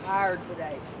 I am tired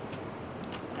today.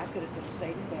 And I could have just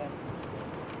stayed in bed.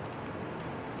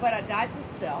 But I died to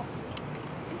self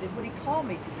and did what he called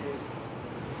me to do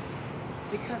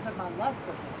because of my love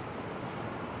for him.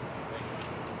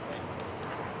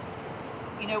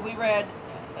 You know, we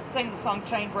sang the song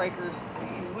Chain Breakers,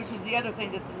 which is the other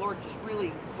thing that the Lord just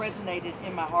really resonated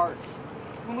in my heart.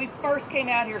 When we first came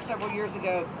out here several years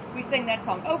ago, we sang that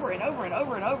song over and over and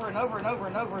over and over and over and over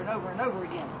and over and over and over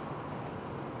again.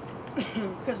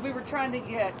 Because we were trying to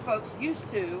get folks used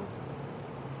to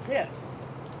this.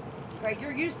 Okay,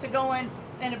 you're used to going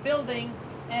in a building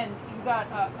and you've got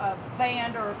a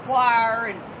band or a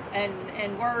choir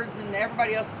and words and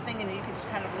everybody else is singing, and you can just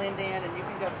kind of blend in and you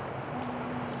can go,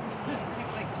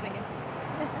 people think you're singing.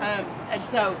 And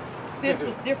so this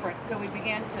was different. So we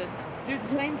began to do the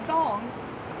same songs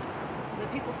so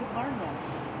that people could learn them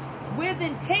with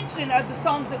intention of the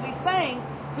songs that we sang,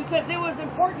 because it was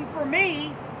important for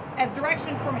me as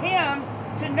direction from him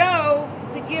to know,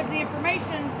 to give the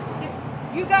information that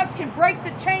you guys can break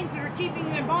the chains that are keeping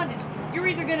you in bondage. You're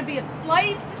either going to be a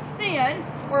slave to sin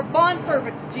or a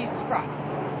bondservant to Jesus Christ.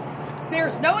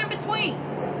 There's no in between.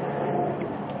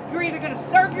 You're either going to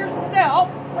serve yourself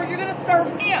or you're going to serve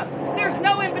him. There's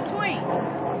no in between.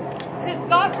 This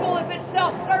gospel, if it's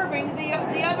self-serving, the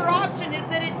other option is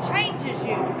that it changes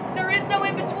you. There is no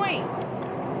in between.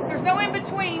 There's no in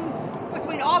between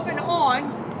off and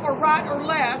on, or right or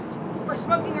left, or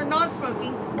smoking or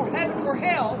non-smoking, or heaven or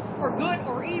hell, or good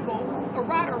or evil, or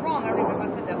right or wrong. I don't even know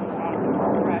if I said that one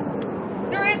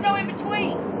right. There is no in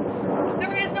between.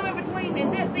 There is no in between in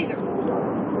this either.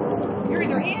 You're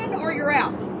either in or you're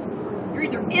out. You're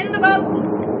either in the boat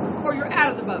or you're out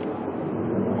of the boat.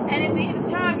 And at the end of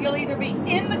time, you'll either be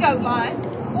in the goat line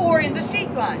or in the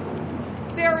sheep line.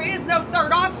 There is no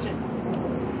third option.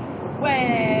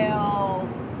 Well,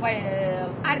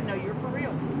 I didn't know you were for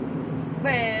real.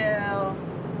 Well,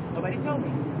 nobody told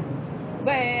me.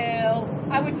 Well,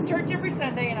 I went to church every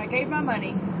Sunday and I gave my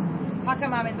money. How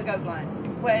come I'm in the goat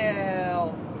line?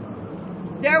 Well,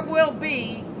 there will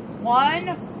be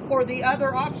one or the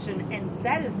other option, and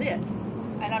that is it.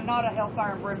 And I'm not a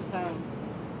hellfire and brimstone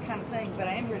kind of thing, but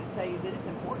I am here to tell you that it's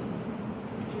important.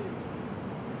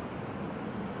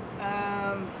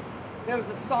 There was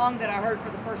a song that I heard for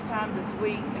the first time this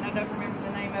week, and I don't remember the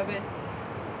name of it.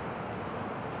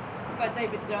 It's by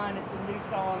David Dunn. It's a new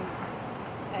song,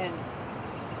 and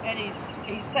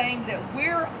he's saying that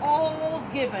we're all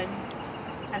given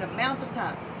an amount of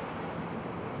time.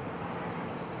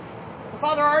 The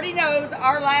Father already knows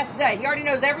our last day. He already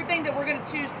knows everything that we're going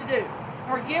to choose to do.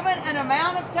 We're given an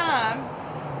amount of time.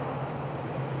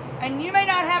 And you may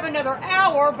not have another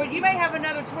hour, but you may have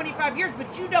another 25 years,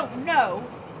 but you don't know.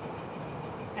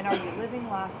 And are you living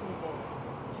life to the fullest?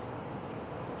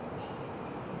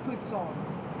 It's a good song.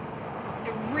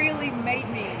 It really made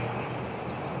me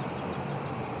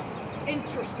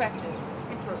introspective.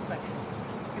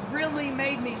 It really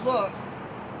made me look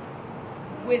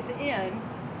within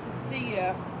to see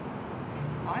if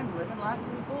I'm living life to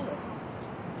the fullest.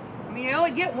 I mean, you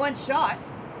only get one shot.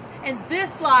 And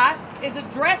this life is a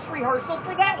dress rehearsal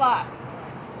for that life.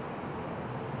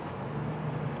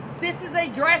 This is a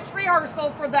dress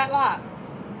rehearsal for that life.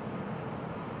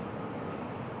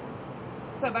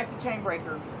 So back to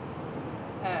Chainbreaker.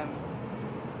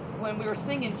 When we were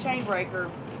singing Chainbreaker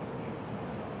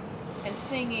and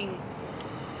singing,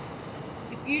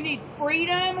 if you need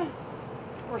freedom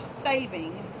or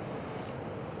saving,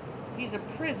 he's a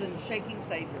prison shaking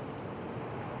Savior.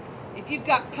 If you've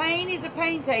got pain, he's a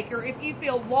pain taker. If you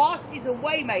feel lost, he's a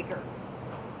way maker.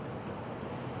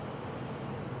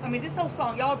 I mean, this whole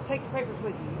song, y'all take your papers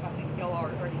with you. I think y'all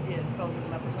already did. Folded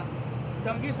them up or something.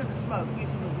 Don't use them to smoke. Use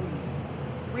them to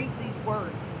read. Read these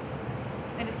words.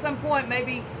 And at some point,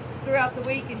 maybe throughout the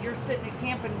week, and you're sitting at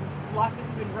camp and life has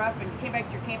been rough, and you came back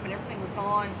to your camp and everything was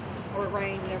gone, or it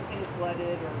rained and everything was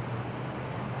flooded, or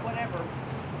whatever.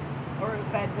 Or it was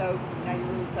bad dope, and now you're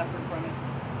really suffering from it.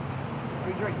 Or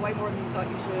you drink way more than you thought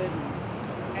you should,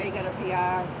 and now you got a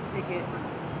PI ticket.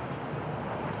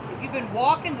 If you've been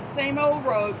walking the same old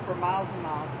road for miles and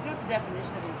miles, you know what the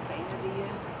definition of insanity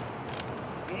is?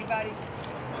 Anybody?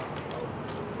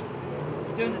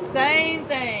 Doing the same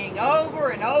thing over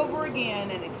and over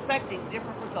again and expecting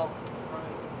different results.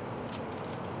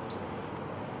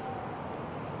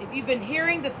 If you've been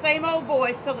hearing the same old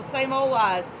voice tell the same old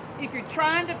lies, if you're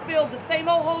trying to fill the same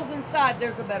old holes inside,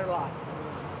 there's a better life.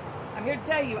 I'm here to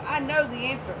tell you, I know the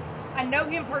answer. I know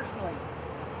him personally.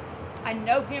 I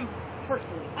know him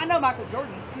personally. I know Michael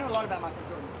Jordan. I know a lot about Michael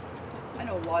Jordan. I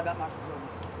know a lot about Michael Jordan.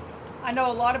 I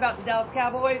know a lot about the Dallas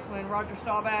Cowboys when Roger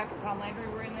Staubach and Tom Landry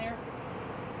were in there.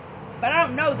 But I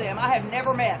don't know them. I have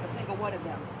never met a single one of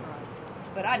them.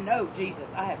 But I know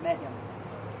Jesus. I have met him.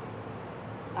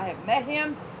 I have met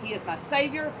him. He is my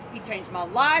Savior. He changed my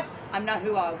life. I'm not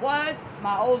who I was.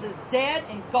 My old is dead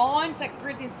and gone. 2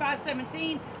 Corinthians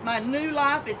 5:17. My new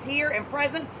life is here and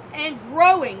present and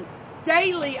growing.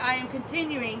 Daily I am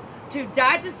continuing to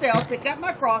die to self, pick up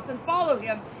my cross, and follow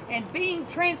him, and being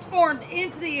transformed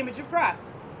into the image of Christ.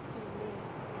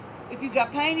 If you've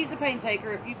got pain, he's a pain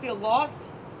taker. If you feel lost,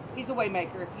 he's a way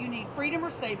maker. If you need freedom or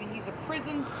saving, he's a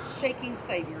prison-shaking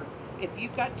Savior. If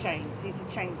you've got chains, he's a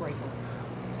chain breaker.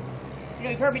 You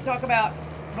know, you've heard me talk about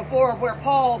before, where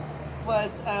Paul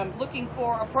was looking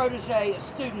for a protege, a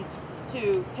student,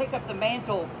 to take up the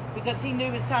mantle because he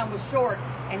knew his time was short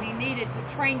and he needed to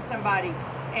train somebody.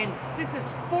 And this is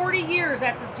 40 years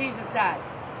after Jesus died.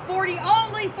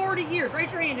 Only 40 years.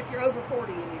 Raise your hand if you're over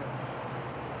 40 in here.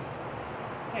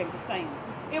 Okay, I'm just saying.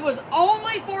 It was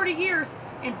only 40 years,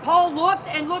 and Paul looked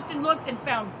and looked and looked and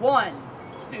found one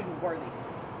student worthy.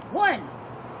 One.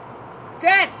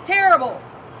 That's terrible.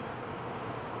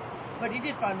 But he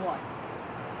did find one.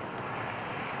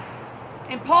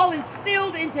 And Paul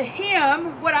instilled into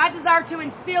him what I desire to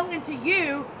instill into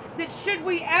you, that should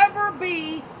we ever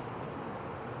be,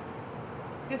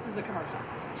 this is a commercial,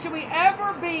 should we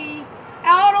ever be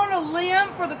out on a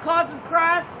limb for the cause of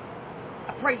Christ,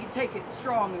 I pray you take it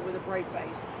strong and with a brave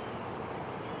face.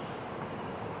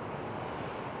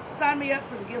 Sign me up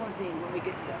for the guillotine when we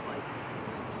get to that place.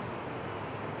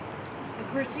 The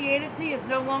Christianity is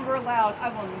no longer allowed. I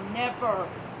will never,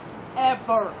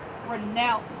 ever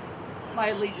renounce my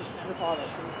allegiance to the Father.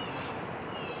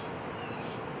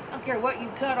 I don't care what you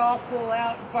cut off, pull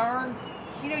out, burn.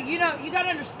 You got to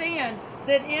understand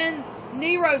that in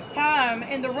Nero's time,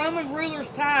 in the Roman ruler's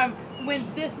time, when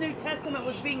this New Testament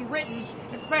was being written,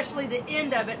 especially the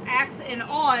end of it, Acts and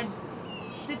on,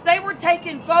 that they were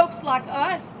taking folks like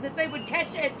us that they would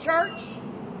catch at church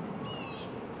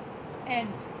and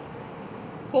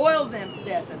boil them to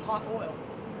death in hot oil.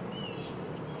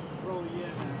 Roll you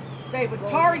in. They would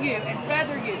tar you and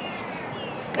feather you.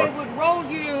 They would roll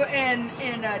you in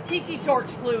tiki torch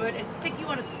fluid and stick you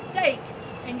on a stake,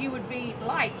 and you would be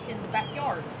light in the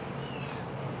backyard.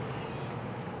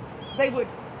 They would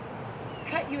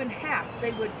cut you in half.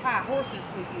 They would tie horses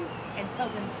to you and tell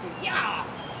them to yah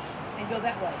and go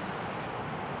that way.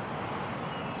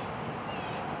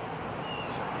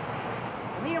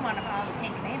 We don't want to follow the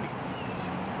Ten Commandments.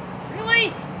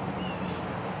 Really?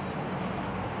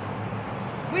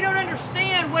 We don't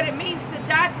understand what it means to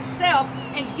die to self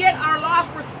and get our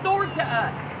life restored to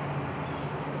us.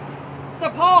 So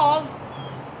Paul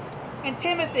and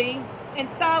Timothy and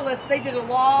Silas, they did a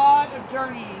lot of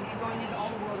journeying and going into all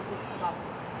the world to preach the gospel.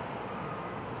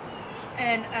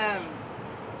 And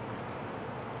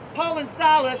Paul and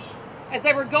Silas, as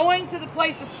they were going to the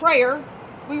place of prayer,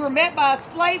 we were met by a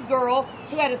slave girl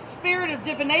who had a spirit of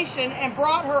divination and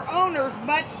brought her owners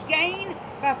much gain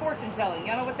by fortune telling.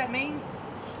 Y'all know what that means?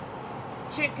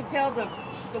 She could tell the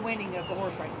winning of the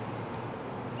horse races.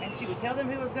 And she would tell them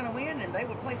who was going to win, and they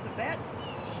would place a bet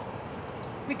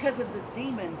because of the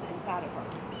demons inside of her.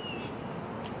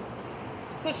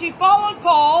 So she followed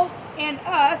Paul and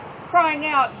us, crying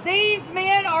out, "These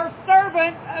men are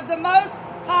servants of the Most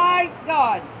High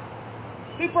God,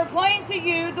 who proclaim to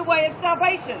you the way of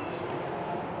salvation."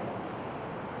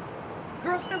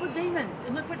 Girls filled with demons,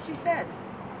 and look what she said.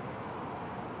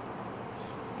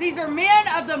 These are men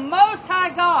of the Most High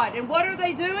God. And what are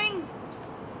they doing?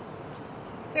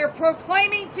 They're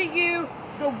proclaiming to you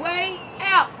the way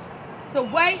out, the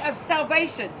way of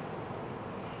salvation.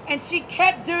 And she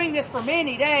kept doing this for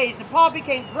many days, and Paul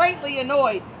became greatly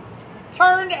annoyed,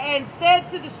 turned and said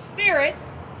to the Spirit,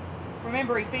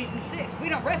 remember Ephesians 6, we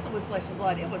don't wrestle with flesh and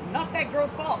blood. It was not that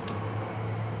girl's fault.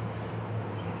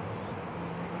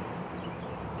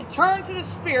 And turned to the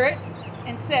Spirit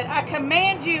and said, "I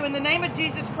command you in the name of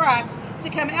Jesus Christ to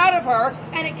come out of her,"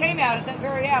 and it came out at that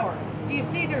very hour. Do you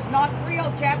see there's not 3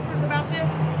 whole chapters about this?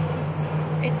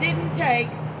 It didn't take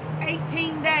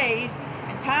 18 days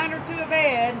and tying her to a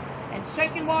bed and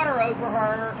shaking water over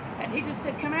her, and he just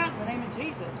said, "Come out in the name of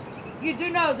Jesus." You do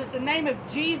know that the name of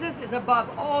Jesus is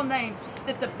above all names,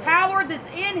 that the power that's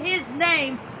in his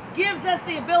name gives us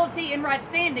the ability in right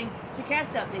standing to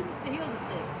cast out demons, to heal the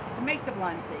sick, to make the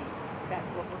blind see.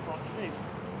 That's what we're called to do.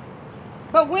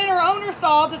 But when her owners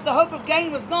saw that the hope of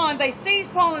gain was gone, they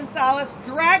seized Paul and Silas,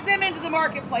 dragged them into the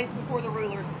marketplace before the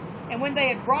rulers, and when they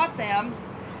had brought them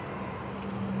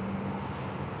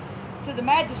to the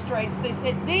magistrates, they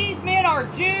said, "These men are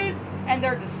Jews, and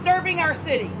they're disturbing our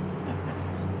city."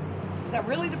 Is that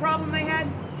really the problem they had?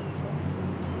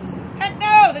 Heck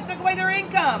no, they took away their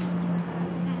income.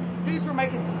 Dudes were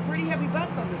making some pretty heavy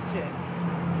bucks on this chick.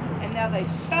 And now they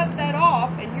shut that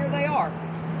off, and here they are.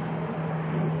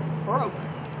 Broke.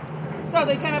 So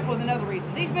they came up with another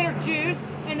reason. These men are Jews,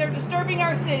 and they're disturbing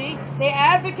our city. They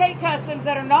advocate customs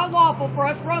that are not lawful for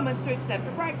us Romans to accept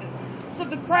or practice. So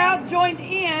the crowd joined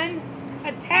in,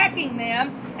 attacking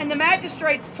them, and the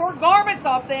magistrates tore garments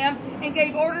off them and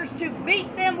gave orders to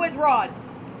beat them with rods.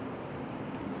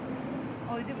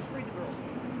 All they did was free the girl.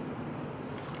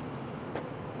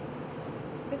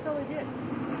 That's all they did.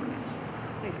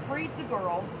 They freed the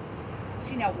girl.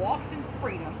 She now walks in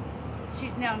freedom.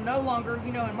 she's now no longer,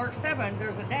 in Mark 7,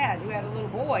 there's a dad who had a little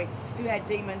boy who had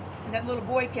demons, and that little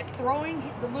boy kept throwing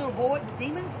the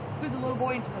demons threw the little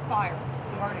boy into the fire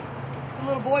to hurt him.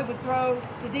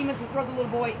 The demons would throw the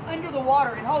little boy under the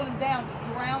water and hold him down to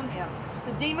drown him.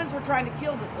 The demons were trying to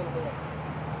kill this little boy.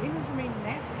 Demons are mean and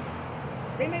nasty.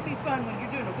 They may be fun when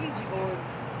you're doing a Ouija board,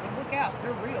 but look out,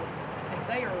 they're real. And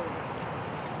they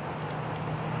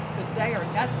are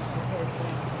nothing compared to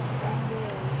them.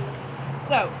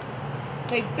 So,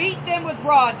 they beat them with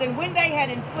rods, and when they had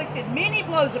inflicted many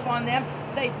blows upon them,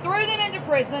 they threw them into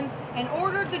prison and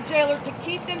ordered the jailer to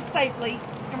keep them safely.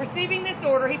 And receiving this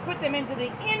order, he put them into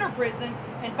the inner prison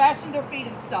and fastened their feet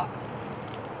in stocks.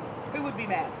 Who would be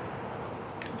mad?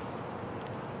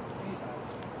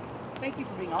 Thank you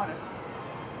for being honest.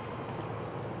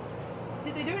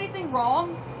 Did they do anything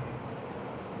wrong?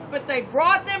 But they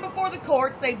brought them before the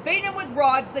courts, they beat them with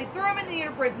rods, they threw them in the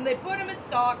inner prison, they put them in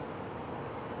stocks,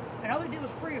 and all they did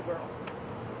was free a girl.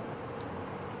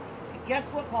 And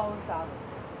guess what Paul and Silas did?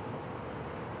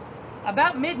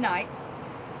 About midnight,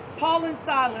 Paul and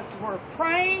Silas were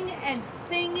praying and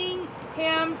singing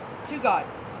hymns to God.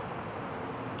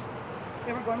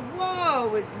 They were going,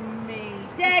 woe is me.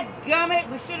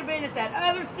 Dadgummit, we should have been at that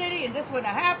other city and this wouldn't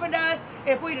have happened to us.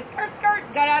 If we'd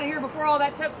have got out of here before all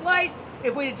that took place,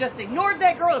 if we'd have just ignored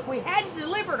that girl, if we hadn't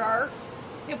delivered her,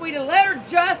 if we'd have let her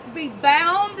just be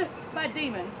bound by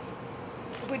demons,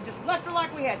 if we'd just left her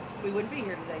like we had, we wouldn't be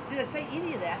here today. Did it say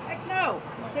any of that? Heck no.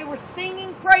 They were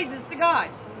singing praises to God.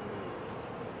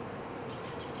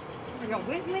 Are y'all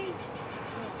with me?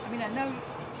 I mean, I know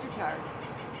you're tired.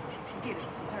 I get it.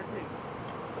 I'm tired too.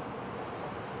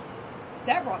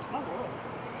 That rocks my world.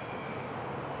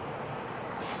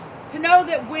 To know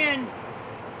that when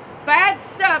bad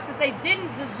stuff that they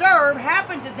didn't deserve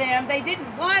happened to them, they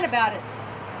didn't whine about it.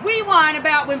 We whine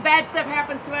about when bad stuff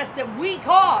happens to us that we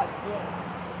caused.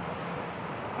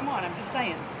 Come on, I'm just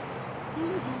saying.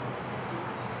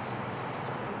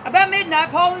 About midnight,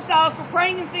 Paul and Silas were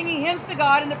praying and singing hymns to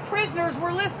God, and the prisoners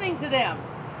were listening to them.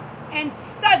 And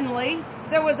suddenly,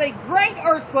 there was a great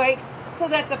earthquake, so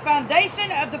that the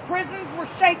foundation of the prisons were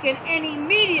shaken, and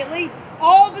immediately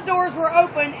all the doors were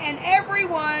open, and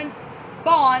everyone's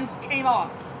bonds came off.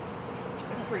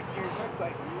 That's a pretty serious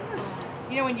earthquake.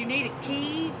 You know when you need a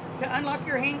key to unlock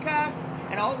your handcuffs,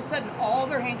 and all of a sudden all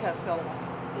their handcuffs fell off.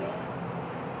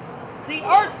 The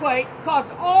earthquake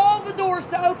caused all the doors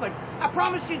to open. I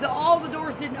promise you that all the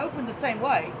doors didn't open the same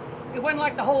way. It wasn't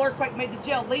like the whole earthquake made the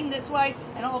jail lean this way,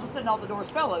 and all of a sudden all the doors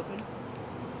fell open.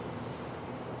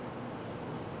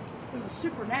 It was a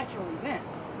supernatural event.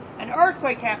 An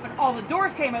earthquake happened, all the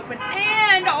doors came open,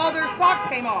 and all their stocks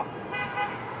came off.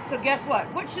 So guess what?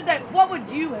 What would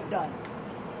you have done?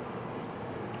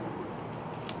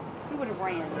 Who would have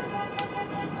ran?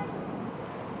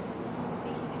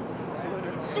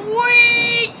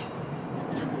 Sweet!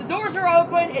 The doors are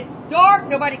open, it's dark,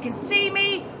 nobody can see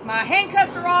me, my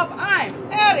handcuffs are off, I'm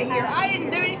out of here. I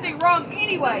didn't do anything wrong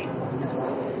anyways.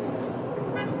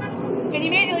 And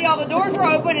immediately all the doors were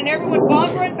open and everyone's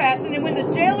bonds were unfastened. And when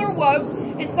the jailer woke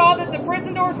and saw that the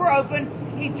prison doors were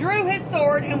open, he drew his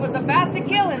sword and was about to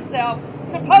kill himself,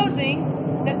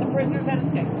 supposing that the prisoners had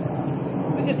escaped.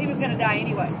 Because he was going to die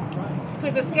anyways.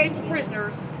 Because escaped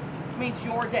prisoners means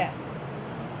your death.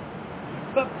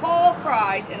 But Paul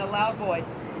cried in a loud voice,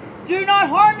 "Do not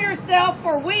harm yourself,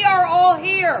 for we are all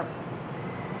here."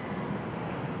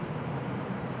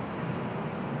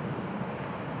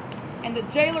 And the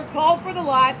jailer called for the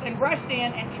lights and rushed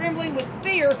in, and trembling with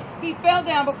fear, he fell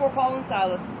down before Paul and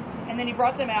Silas. And then he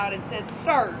brought them out and says,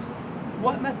 "Sirs,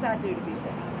 what must I do to be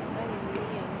saved?"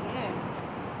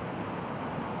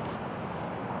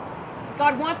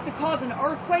 God wants to cause an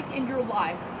earthquake in your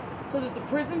life so that the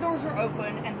prison doors are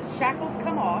open and the shackles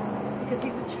come off, because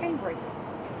he's a chain breaker.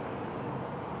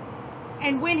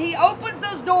 And when he opens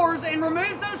those doors and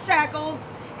removes those shackles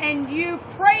and you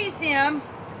praise him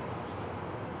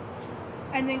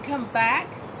and then come back,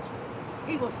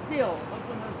 he will still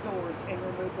open those doors and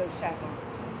remove those shackles,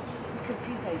 because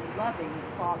he's a loving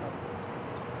Father.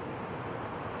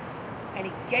 And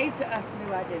he gave to us a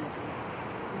new identity.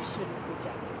 We shouldn't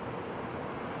reject it.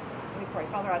 Let me pray.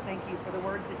 Father, I thank you for the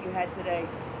words that you had today.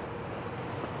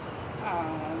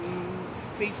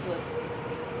 Speechless.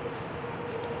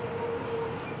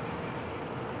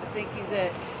 I thank you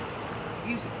that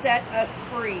you set us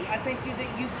free. I thank you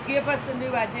that you give us a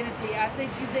new identity. I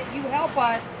thank you that you help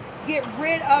us get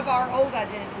rid of our old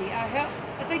identity. I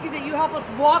thank you that you help us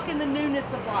walk in the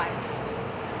newness of life.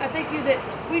 I thank you that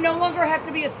we no longer have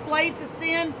to be a slave to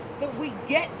sin, but we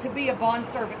get to be a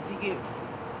bondservant to you.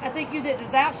 I thank you that the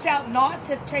thou shalt nots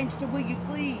have changed to will you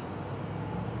please.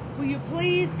 Will you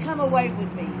please come away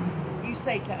with me, you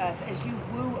say to us as you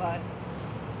woo us.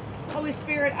 Holy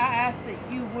Spirit, I ask that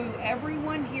you woo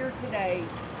everyone here today,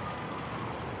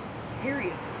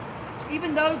 period.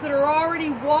 Even those that are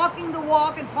already walking the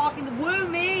walk and talking the woo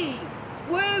me,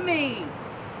 woo me.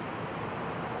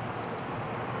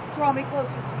 Draw me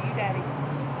closer to you, Daddy.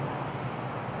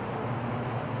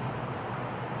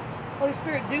 Holy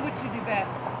Spirit, do what you do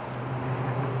best.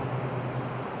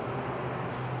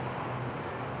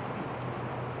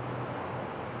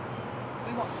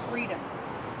 We want freedom.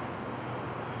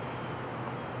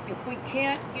 If we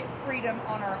can't get freedom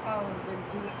on our own, then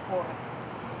do it for us.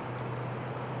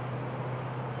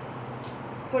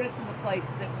 Put us in the place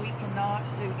that we cannot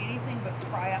do anything but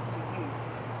cry out to you.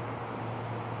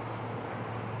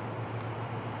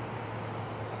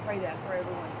 I pray that for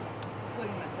everyone,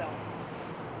 including myself.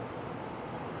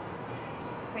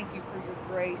 Thank you for your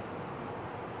grace.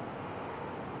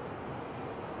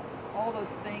 All those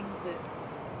things that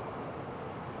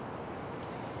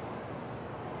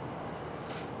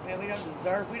we don't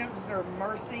deserve. We don't deserve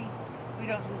mercy. We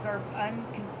don't deserve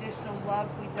unconditional love.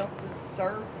 We don't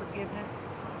deserve forgiveness.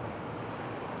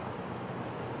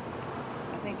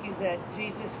 I thank you that,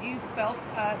 Jesus, you felt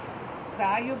us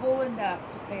valuable enough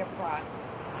to pay a price,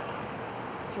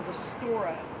 to restore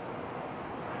us,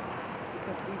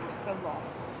 because we were so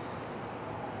lost,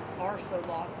 are so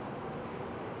lost.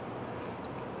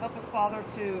 Help us, Father,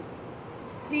 to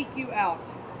seek you out.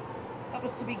 Help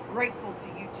us to be grateful to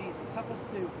you, Jesus. Help us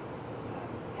to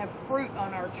have fruit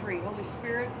on our tree. Holy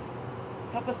Spirit,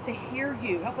 help us to hear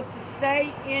you. Help us to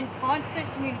stay in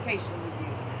constant communication with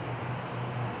you.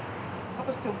 Help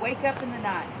us to wake up in the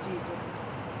night, Jesus,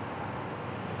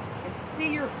 and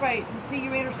see your face and see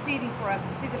you interceding for us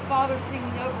and see the Father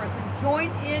singing over us and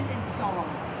join in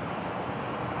song.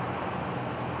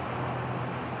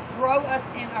 Grow us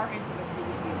in our intimacy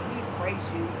with you. We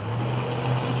praise you.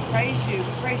 We praise you.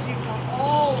 We praise you for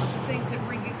all of the things that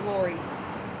bring you glory.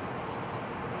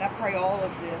 And I pray all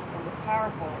of this in the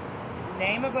powerful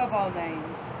name above all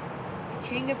names,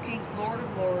 King of Kings, Lord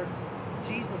of Lords,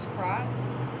 Jesus Christ.